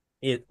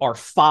are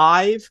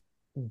 5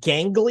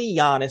 gangly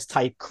Giannis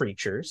type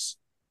creatures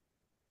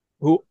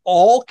who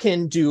all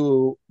can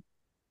do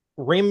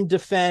rim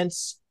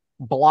defense,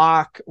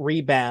 block,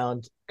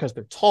 rebound because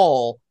they're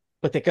tall,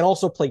 but they can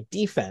also play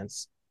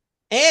defense,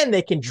 and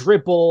they can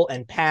dribble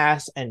and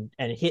pass and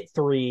hit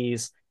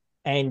threes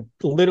and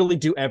literally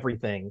do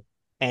everything.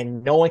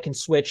 And no one can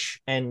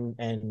switch like,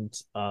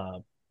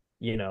 oh,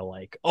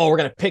 we're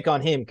gonna pick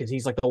on him because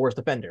he's like the worst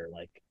defender.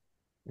 Like,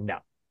 no.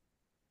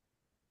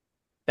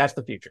 That's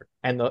the future.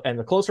 And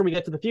the closer we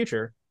get to the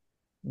future,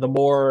 the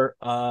more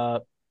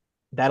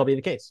that'll be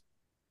the case.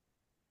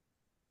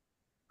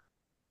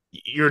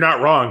 You're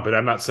not wrong, but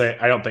I'm not saying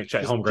I don't think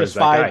Chet Holmgren is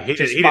that guy. He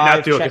did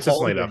not do it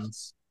consistently enough.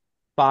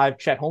 5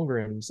 Chet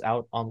Holmgrens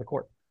out on the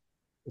court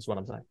is what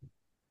I'm saying.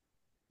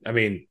 I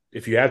mean,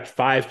 if you have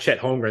 5 Chet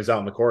Holmgrens out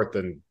on the court,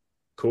 then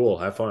cool,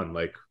 have fun.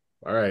 Like,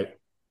 all right,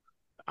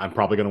 I'm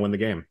probably going to win the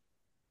game.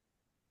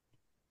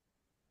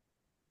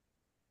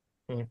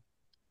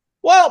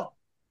 Well,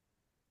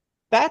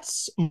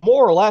 that's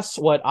more or less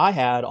what I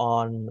had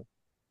on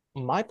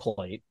my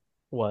plate,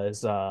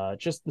 was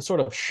just the sort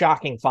of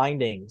shocking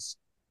findings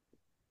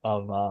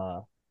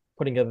of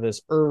putting together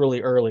this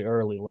early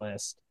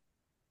list,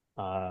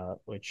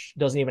 which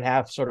doesn't even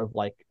have sort of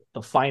like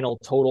the final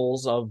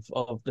totals of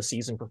the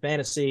season for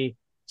fantasy.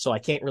 So I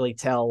can't really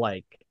tell,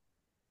 like,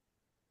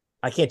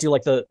 I can't do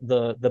like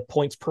the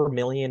points per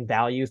million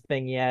value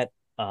thing yet.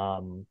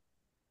 I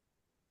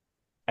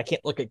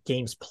can't look at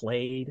games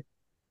played.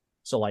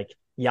 So like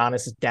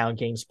Giannis is down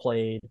games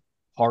played,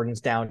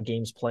 Harden's down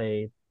games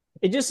played.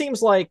 It just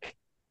seems like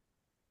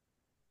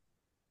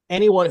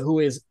anyone who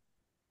is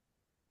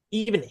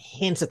even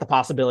hints at the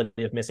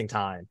possibility of missing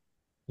time,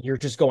 you're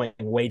just going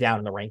way down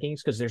in the rankings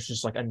because there's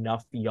just like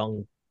enough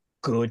young,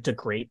 good to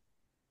great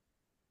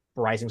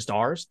rising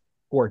stars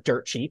who are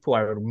dirt cheap, who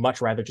I would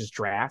much rather just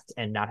draft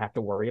and not have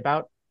to worry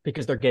about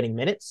because they're getting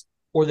minutes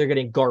or they're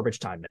getting garbage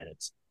time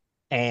minutes.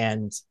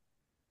 And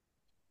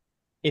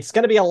it's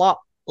going to be a lot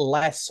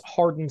less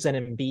Hardens and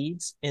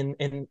Embiids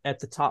in at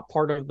the top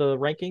part of the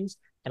rankings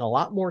and a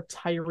lot more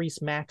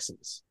Tyrese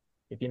Maxes,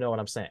 if you know what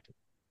I'm saying.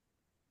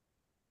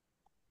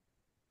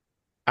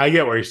 I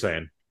get what you're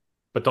saying,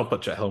 but don't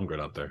put Chet Holmgren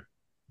up there.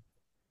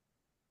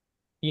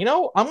 You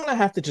know, I'm gonna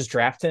have to just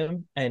draft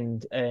him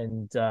and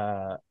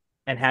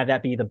have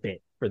that be the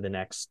bit for the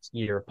next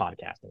year of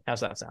podcasting.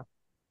 How's that sound?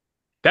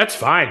 That's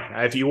fine.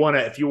 If you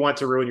want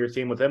to ruin your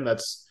team with him,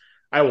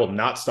 I will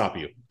not stop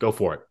you. Go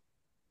for it.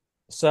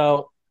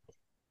 So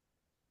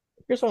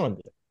here's what I'm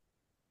gonna do.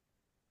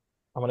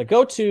 I'm gonna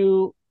go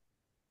to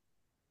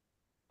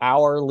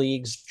our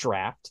league's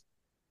draft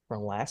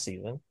from last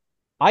season.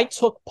 I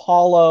took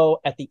Paulo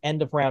at the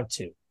end of round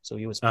 2, so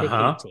he was pick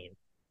 18.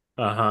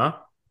 I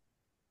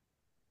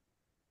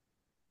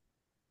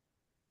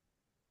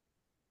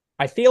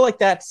feel like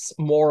that's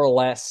more or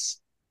less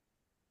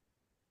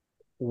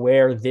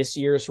where this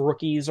year's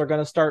rookies are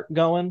going to start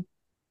going.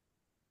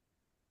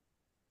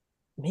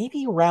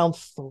 Maybe round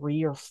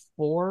 3 or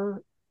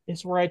 4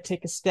 is where I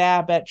take a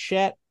stab at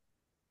Chet.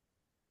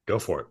 Go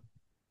for it.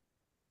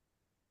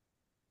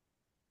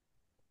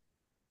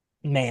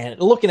 Man,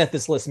 looking at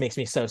this list makes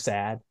me so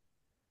sad.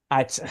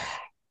 I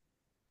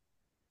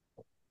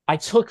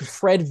took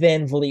Fred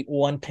VanVleet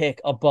 1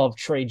 pick above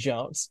Trey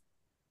Jones.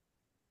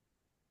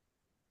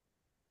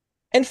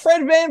 And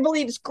Fred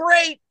VanVleet is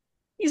great.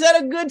 He's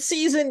had a good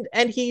season,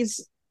 and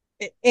he's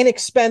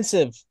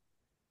inexpensive.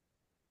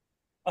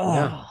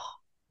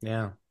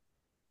 Yeah.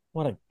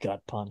 What a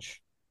gut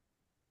punch.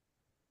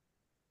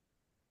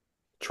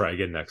 Try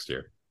again next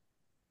year.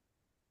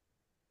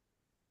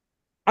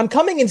 I'm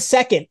coming in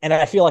second, and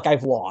I feel like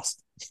I've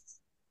lost.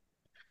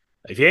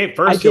 If you ain't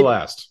first, you're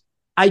last.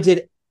 I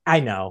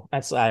know.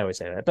 I always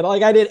say that. But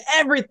like, I did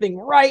everything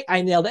right.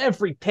 I nailed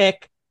every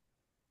pick.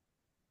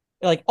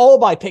 Like, all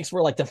my picks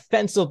were like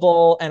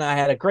defensible, and I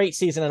had a great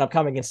season, and I'm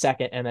coming in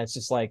second. And it's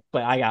just like,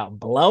 but I got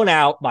blown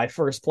out by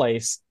first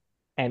place,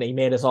 and he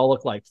made us all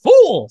look like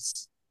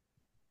fools.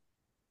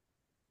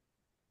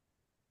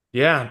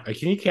 Yeah.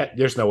 Can you catch?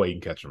 There's no way you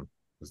can catch him.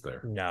 Is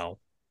there? No.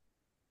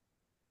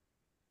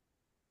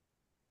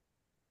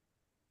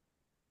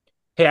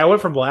 Hey, I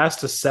went from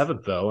last to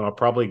 7th, though, and I'll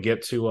probably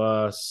get to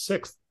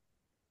 6th.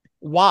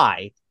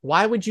 Why?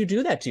 Why would you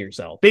do that to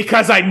yourself?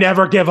 Because I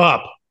never give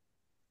up.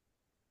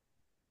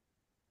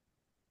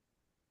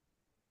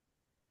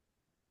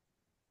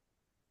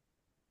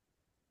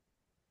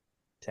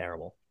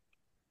 Terrible.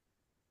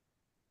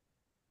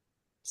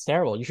 It's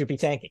terrible. You should be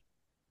tanking.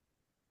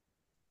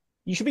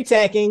 You should be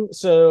tanking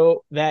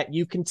so that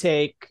you can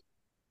take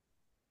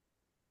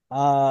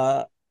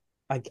I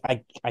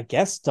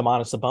guess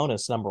Domantas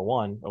Sabonis number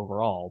 1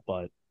 overall,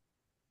 but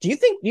do you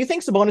think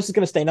Sabonis is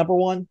going to stay number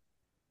 1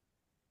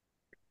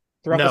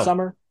 throughout the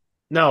summer?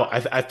 No,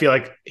 I feel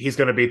like he's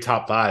going to be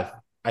top 5.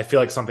 I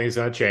feel like something's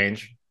going to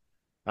change.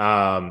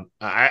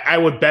 I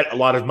would bet a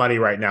lot of money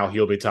right now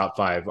he'll be top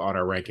 5 on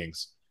our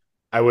rankings.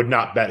 I would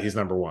not bet he's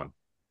number 1.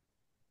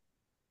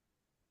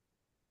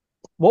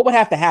 What would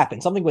have to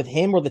happen? Something with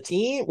him or the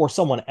team or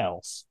someone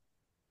else?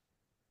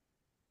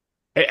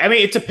 I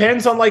mean, it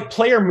depends on like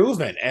player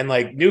movement and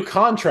like new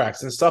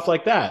contracts and stuff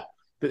like that.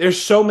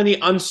 There's so many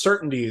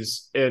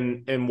uncertainties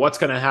in what's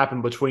going to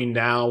happen between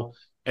now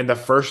in the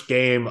first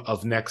game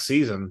of next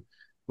season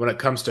when it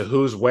comes to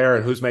who's where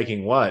and who's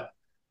making what,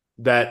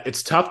 that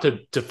it's tough to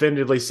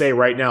definitively say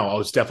right now, oh,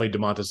 it's definitely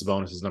Domantas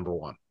Sabonis is number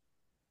one.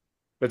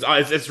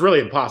 It's really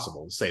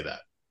impossible to say that.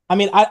 I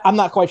mean, I'm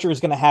not quite sure he's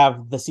going to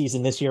have the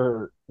season this year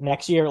or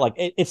next year. Like,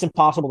 it's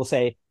impossible to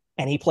say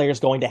any player is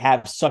going to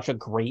have such a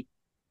great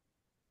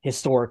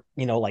historic,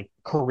 like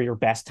career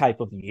best type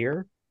of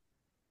year.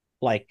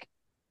 Like,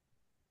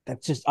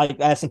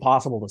 that's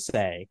impossible to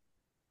say.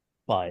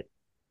 But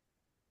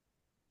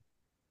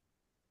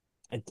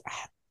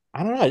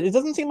I don't know. It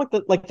doesn't seem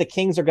like the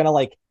Kings are going to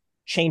like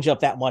change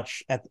up that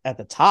much at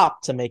the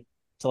top to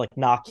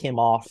knock him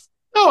off.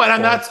 No, and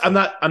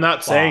I'm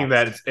not saying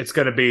that it's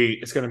going to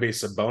be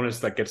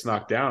Sabonis that gets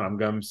knocked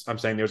down. I'm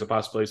saying there's a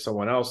possibility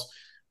someone else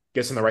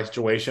gets in the right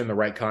situation, the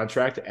right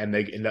contract, and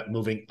they end up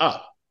moving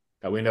up.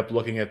 That we end up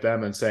looking at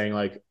them and saying,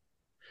 like,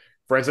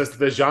 for instance,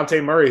 the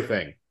DeJounte Murray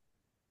thing.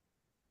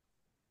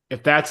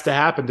 If that's to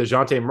happen,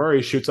 DeJounte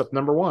Murray shoots up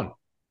number one.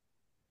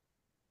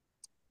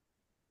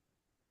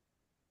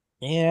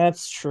 Yeah,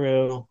 it's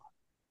true.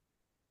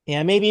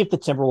 Yeah, maybe if the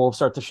Timberwolves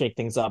start to shake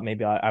things up,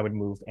 maybe I would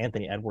move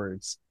Anthony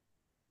Edwards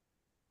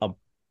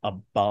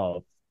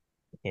above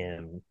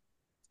him.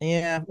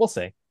 Yeah, we'll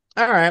see.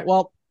 All right,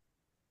 well,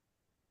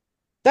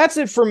 that's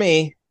it for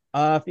me.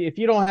 If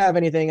you don't have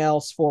anything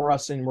else for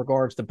us in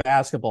regards to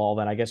basketball,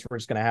 then I guess we're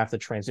just going to have to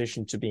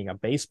transition to being a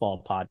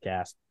baseball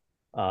podcast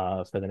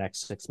for the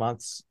next 6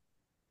 months.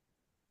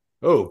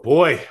 Oh,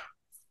 boy.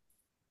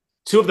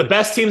 Two of the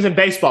best teams in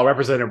baseball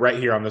represented right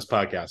here on this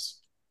podcast.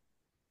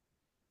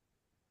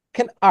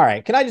 Can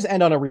I just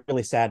end on a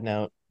really sad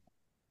note?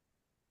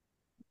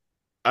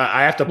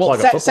 I have to plug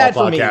a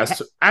football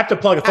podcast. I have to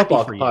plug a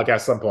football podcast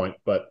at some point,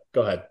 but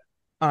go ahead.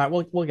 All right,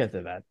 we'll get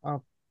to that.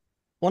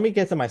 Let me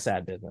get to my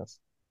sad business.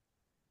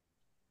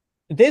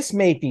 This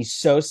made me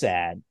so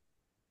sad,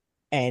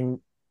 and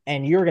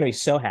you're going to be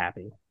so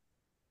happy.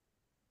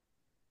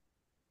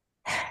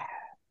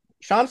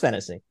 Sean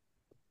Fennessy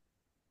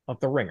of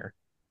The Ringer.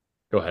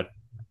 Go ahead.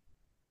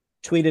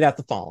 Tweeted out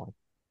the following.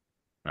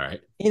 All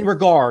right. In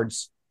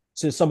regards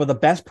to some of the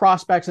best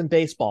prospects in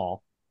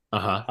baseball,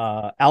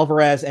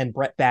 Alvarez and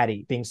Brett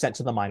Baty being sent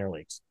to the minor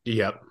leagues.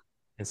 Yep.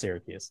 In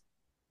Syracuse,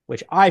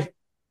 which I,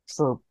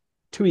 for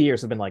 2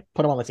 years, have been like,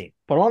 put him on the team.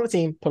 Put him on the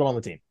team. Put him on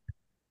the team.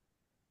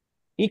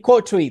 He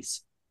quote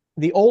tweets,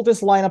 the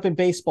oldest lineup in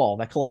baseball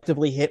that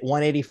collectively hit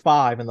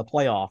 185 in the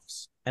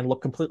playoffs and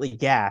looked completely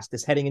gassed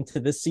is heading into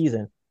this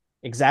season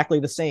exactly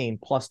the same,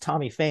 plus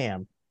Tommy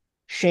Pham.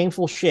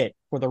 Shameful shit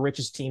for the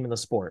richest team in the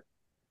sport.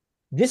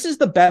 This is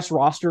the best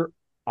roster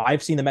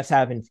I've seen the Mets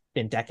have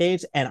in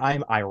decades, and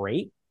I'm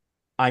irate.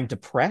 I'm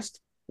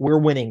depressed. We're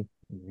winning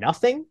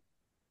nothing.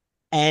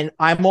 And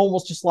I'm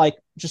almost just like,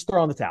 just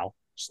throw in the towel.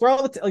 Just throw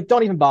in the like,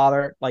 don't even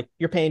bother. Like,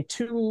 you're paying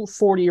 2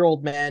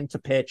 40-year-old men to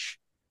pitch.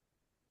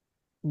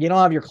 You don't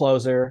have your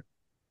closer.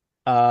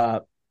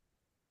 It's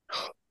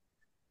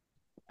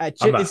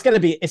gonna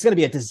be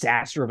a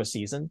disaster of a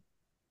season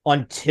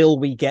until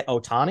we get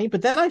Ohtani.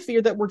 But then I fear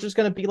that we're just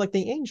gonna be like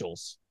the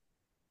Angels.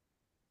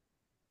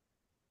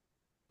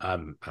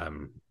 I'm a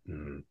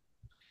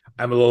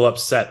little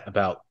upset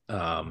about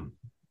for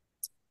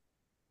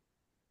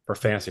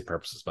fantasy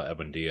purposes about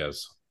Edwin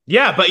Diaz.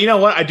 Yeah, but you know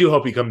what? I do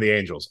hope he become the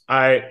Angels.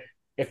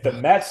 If the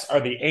Mets are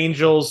the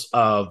Angels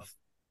of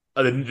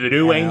the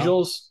new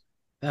Angels.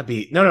 That'd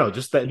be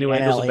just the new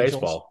Angels of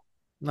baseball.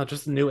 No,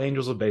 just the new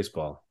Angels of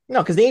baseball.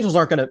 No, because the Angels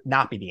aren't going to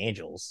not be the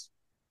Angels.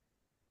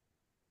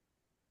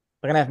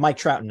 They're going to have Mike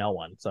Trout and no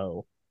one.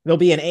 So there'll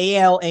be an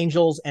AL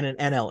Angels and an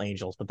NL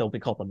Angels, but they'll be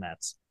called the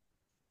Mets.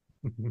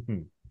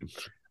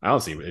 I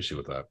don't see an issue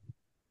with that.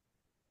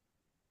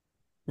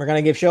 We're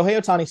going to give Shohei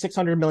Ohtani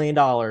 $600 million,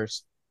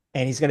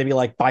 and he's going to be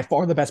like by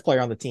far the best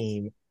player on the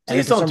team.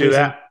 Please don't do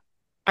that.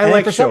 I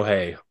like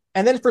Shohei.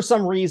 And then for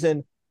some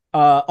reason,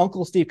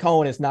 Uncle Steve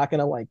Cohen is not going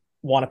to like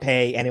want to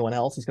pay anyone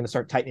else. He's going to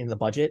start tightening the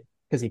budget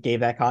because he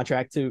gave that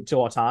contract to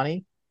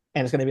Ohtani.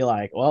 And it's going to be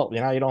like, well,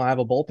 you don't have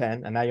a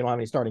bullpen, and now you don't have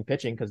any starting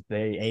pitching because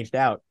they aged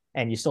out,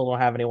 and you still don't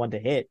have anyone to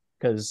hit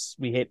because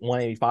we hit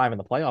 185 in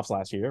the playoffs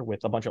last year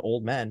with a bunch of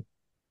old men.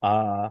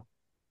 And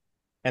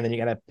then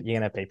you're gonna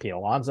pay Pete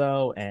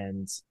Alonso,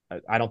 and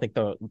I don't think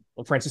the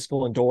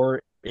Francisco Lindor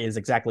is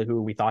exactly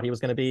who we thought he was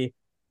going to be.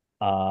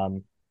 It's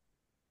going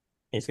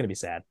to be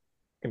sad.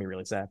 It's going to be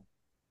really sad.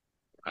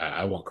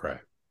 I won't cry.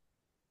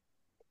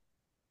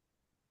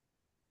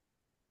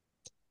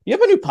 You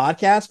have a new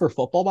podcast for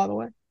football, by the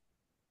way?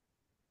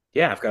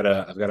 Yeah, I've got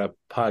a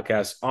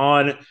podcast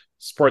on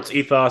sports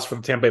ethos for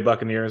the Tampa Bay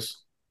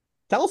Buccaneers.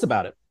 Tell us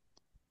about it.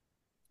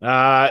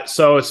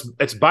 So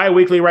it's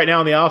bi-weekly right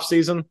now in the off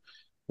season.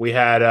 We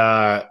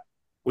had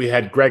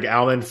Greg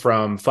Allen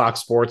from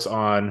Fox Sports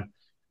on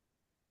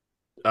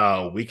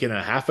a week and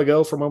a half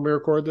ago from when we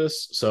recorded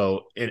this.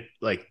 So what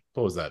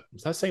was that?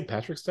 Was that St.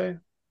 Patrick's Day?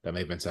 That may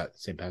have been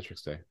St.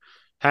 Patrick's Day.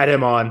 Had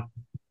him on.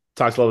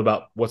 Talked a little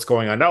about what's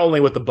going on, not only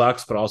with the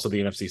Bucs, but also the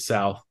NFC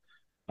South.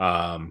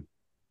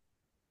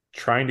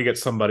 Trying to get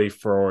somebody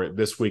for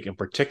this week in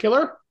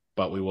particular,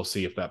 but we will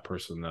see if that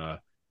person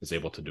is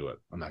able to do it.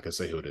 I'm not going to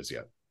say who it is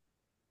yet.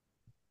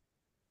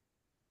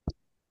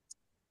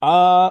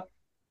 Uh,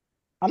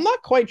 I'm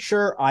not quite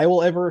sure I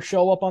will ever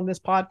show up on this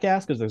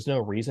podcast because there's no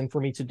reason for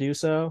me to do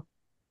so.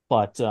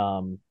 But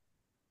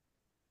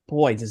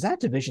boy, does that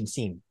division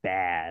seem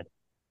bad.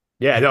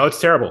 Yeah, no, it's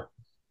terrible.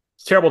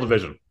 It's a terrible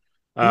division.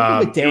 Even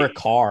with Derek It,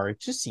 Carr, it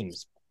just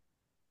seems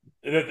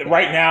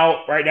right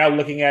bad. now,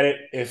 looking at it,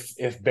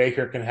 if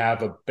Baker can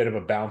have a bit of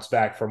a bounce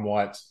back from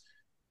what,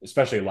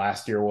 especially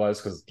last year was,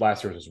 because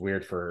last year was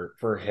weird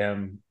for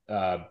him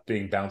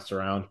being bounced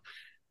around.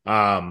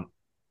 Um,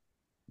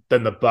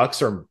 then the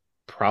Bucks are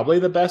probably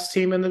the best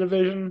team in the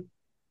division,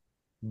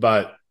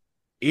 but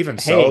even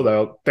so, Hey,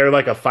 though, they're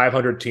like a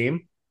 500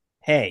 team.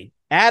 hey,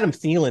 Adam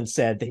Thielen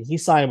said that he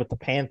signed with the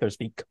Panthers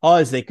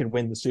because they could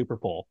win the Super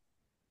Bowl.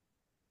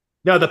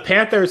 No, the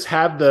Panthers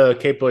have the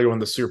capability to win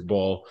the Super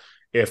Bowl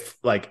if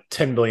like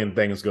 10 billion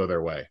things go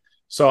their way.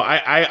 So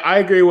I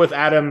agree with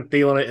Adam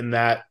Thielen in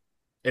that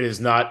it is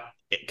not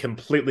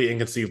completely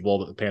inconceivable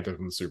that the Panthers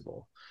win the Super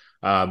Bowl.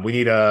 We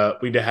need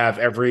to have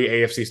every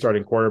AFC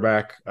starting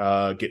quarterback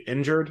get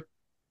injured.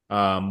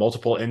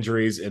 Multiple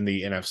injuries in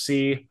the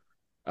NFC.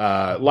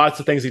 Lots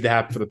of things need to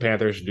happen for the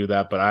Panthers to do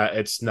that, but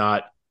it's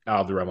not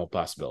out of the realm of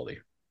possibility.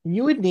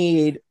 You would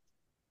need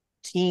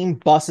team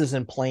buses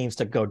and planes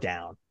to go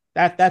down.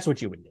 That's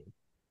what you would need.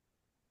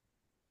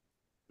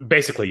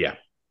 Basically, yeah.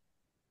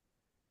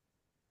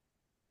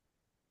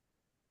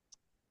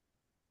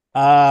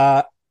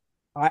 Uh,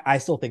 I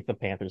still think the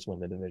Panthers win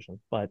the division,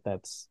 but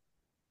that's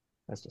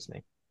just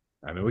me.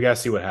 I mean, we got to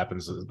see what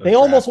happens in the They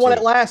almost draft won it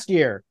too. last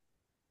year.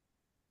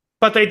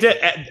 But they did.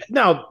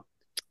 No,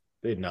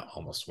 they did not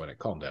almost win it.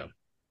 Calm down.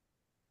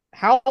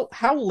 How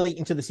late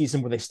into the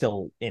season were they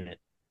still in it?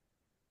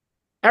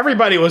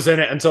 Everybody was in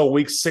it until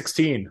week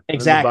 16.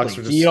 And then the Bucks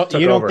Exactly. So just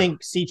took you don't over.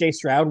 think CJ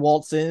Stroud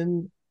waltz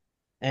in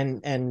and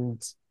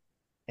and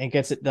and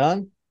gets it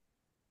done?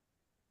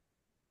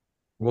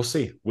 We'll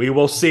see. We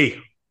will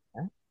see.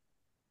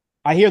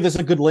 I hear there's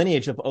a good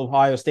lineage of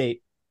Ohio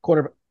State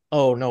quarterback.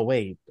 Oh no,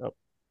 wait. Oh,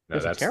 No,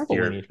 there's a that's terrible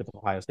lineage with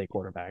Ohio State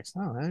quarterbacks.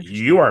 Oh, you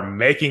interesting. are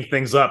making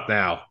things up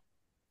now.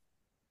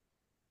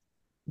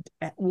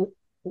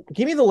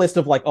 Give me the list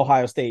of like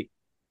Ohio State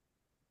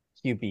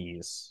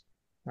QBs.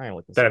 I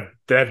look this up.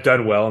 That have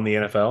done well in the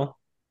NFL.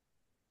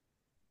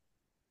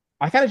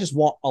 I kind of just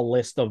want a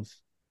list of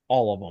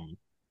all of them.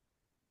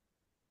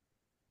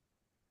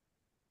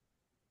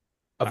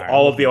 Of All right, I'm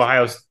all of looking the this up.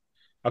 Ohio's.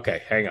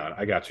 Okay, hang on.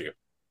 I got you.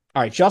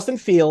 All right, Justin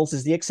Fields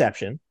is the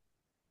exception.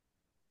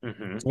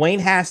 Mm-hmm. Dwayne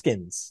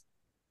Haskins,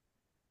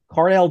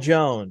 Cardell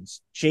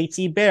Jones,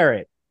 JT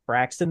Barrett,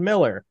 Braxton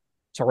Miller,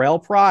 Terrell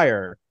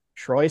Pryor,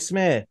 Troy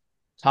Smith,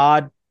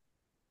 Todd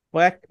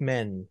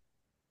Beckman,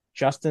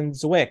 Justin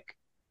Zwick,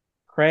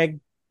 Craig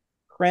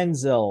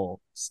Krenzel,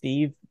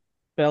 Steve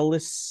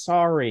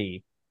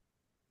Belisari.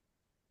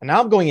 And now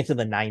I'm going into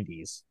the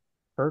 90s.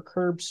 Kirk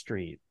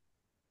Herbstreit.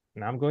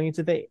 Now I'm going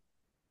into the.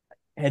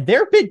 Had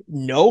there been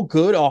no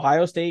good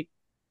Ohio State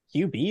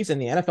QBs in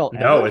the NFL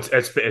No, ever?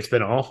 it's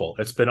been awful.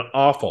 It's been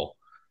awful.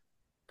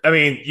 I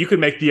mean, you could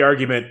make the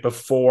argument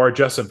before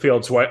Justin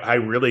Fields, who I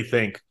really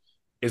think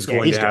is Yeah,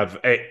 going he's to good.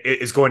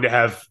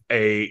 have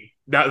a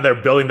now that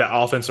they're building the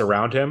offense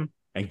around him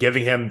and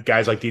giving him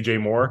guys like DJ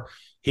Moore,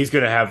 he's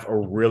going to have a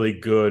really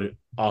good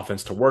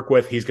offense to work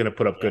with. He's going to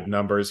put up Yeah, good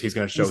numbers. He's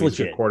going to show he's he's a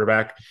good legit.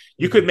 quarterback.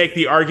 You He's could make legit.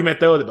 the argument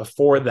though that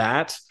before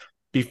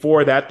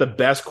that, the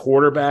best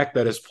quarterback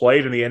that has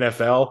played in the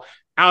NFL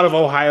out of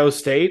Ohio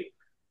State,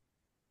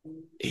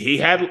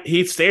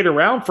 he stayed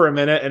around for a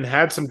minute and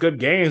had some good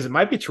games. It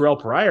might be Terrell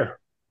Pryor.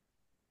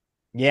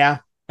 Yeah,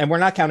 and we're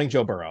not counting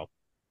Joe Burrow.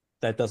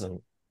 That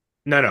doesn't.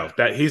 No,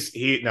 that he's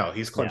Yeah.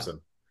 Clemson.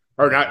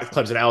 Or Okay. not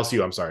Clemson,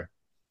 LSU, I'm sorry.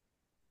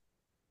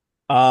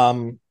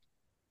 Um.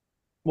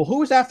 Well, who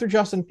was after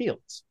Justin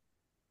Fields?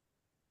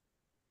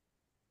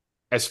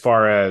 As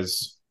far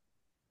as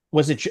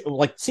Was it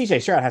like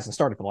CJ Stroud hasn't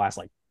started for the last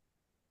like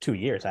 2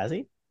 years, has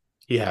he?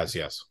 he has,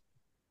 yes.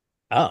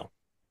 Oh,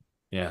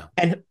 Yeah.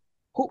 and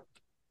who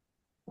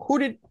who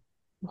did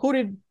who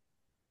did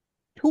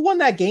who won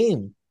that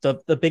game?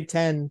 The Big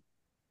Ten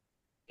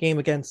game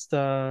against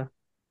what?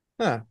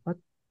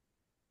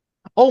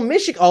 Oh,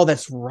 Michigan. Oh,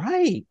 that's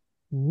right.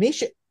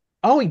 Michigan.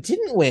 Oh, he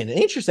didn't win.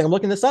 Interesting. I'm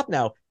looking this up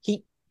now.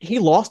 He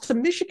lost to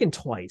Michigan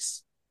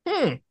twice.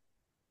 Hmm.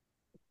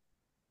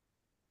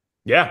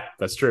 Yeah,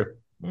 that's true.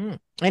 And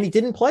he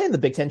didn't play in the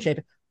Big Ten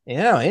champion.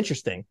 Yeah,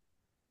 interesting.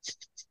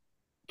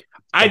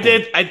 I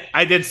did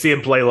I did see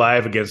him play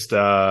live against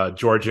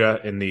Georgia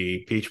in the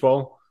Peach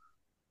Bowl.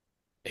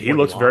 He Boy, he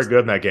looked very lost. good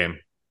in that game.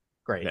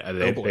 Great. Yeah, Go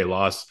they blue.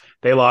 lost.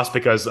 They lost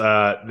because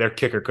their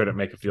kicker couldn't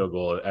make a field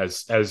goal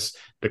as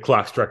the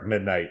clock struck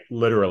midnight,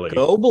 literally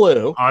Go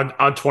blue. on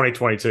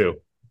 2022.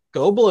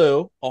 Go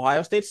blue.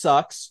 Ohio State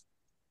sucks.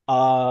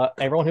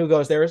 Everyone who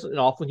goes there is an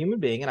awful human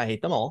being, and I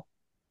hate them all.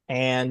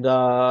 And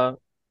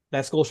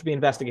that school should be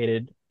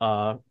investigated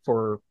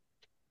for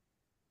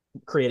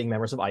creating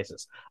members of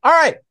ISIS. All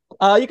right.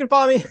 You can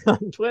follow me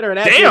on Twitter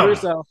at Jared Damn.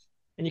 Russo,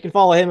 and you can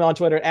follow him on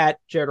Twitter at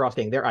Jared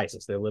Rothgang. They're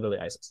ISIS. They're literally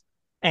ISIS.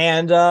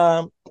 And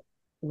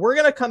we're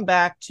gonna come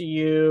back to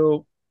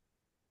you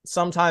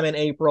sometime in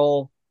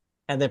April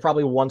and then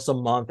probably once a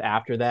month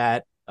after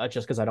that,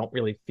 just because I don't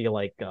really feel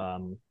like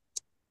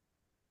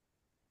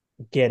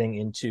getting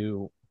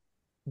into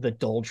the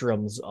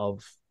doldrums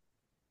of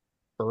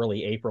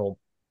early April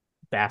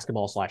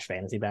basketball slash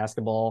fantasy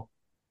basketball.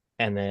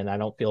 And then I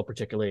don't feel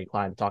particularly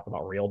inclined to talk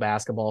about real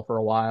basketball for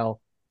a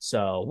while.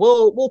 So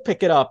we'll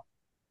pick it up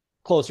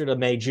closer to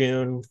May,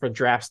 June for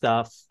draft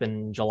stuff,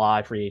 and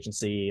July free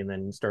agency, and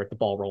then start the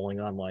ball rolling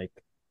on like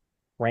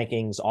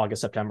rankings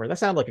August, September. That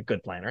sounds like a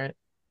good plan, right?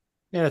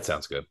 Yeah, that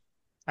sounds good.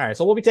 All right,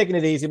 so we'll be taking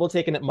it easy. We'll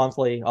taking it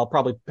monthly. I'll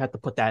probably have to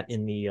put that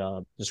in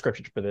the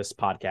description for this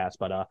podcast.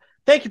 But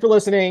thank you for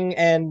listening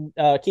and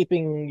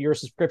keeping your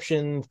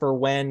subscription for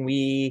when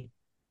we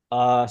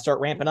start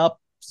ramping up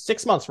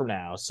 6 months from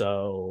now.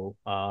 So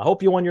I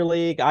hope you won your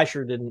league. I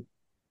sure didn't,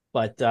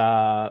 but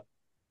I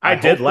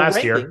did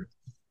last year.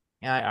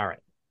 Yeah, all right.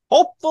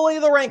 Hopefully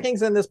the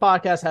rankings in this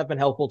podcast have been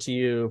helpful to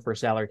you for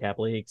salary cap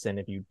leagues. And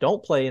if you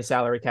don't play in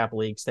salary cap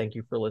leagues, thank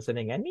you for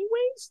listening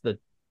anyways. The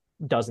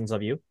dozens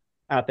of you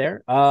out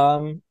there.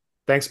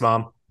 Thanks,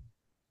 Mom.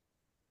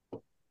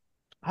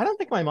 I don't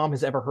think my mom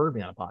has ever heard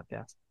me on a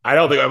podcast. I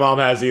don't think my mom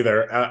has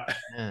either.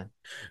 Yeah.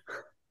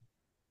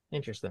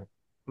 Interesting.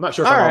 I'm not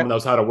sure if my mom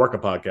knows how to work a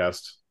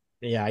podcast.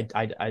 Yeah,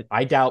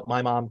 I doubt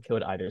my mom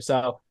could either.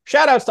 So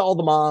shout outs to all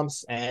the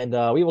moms, and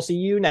we will see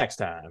you next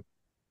time.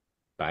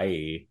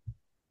 Bye.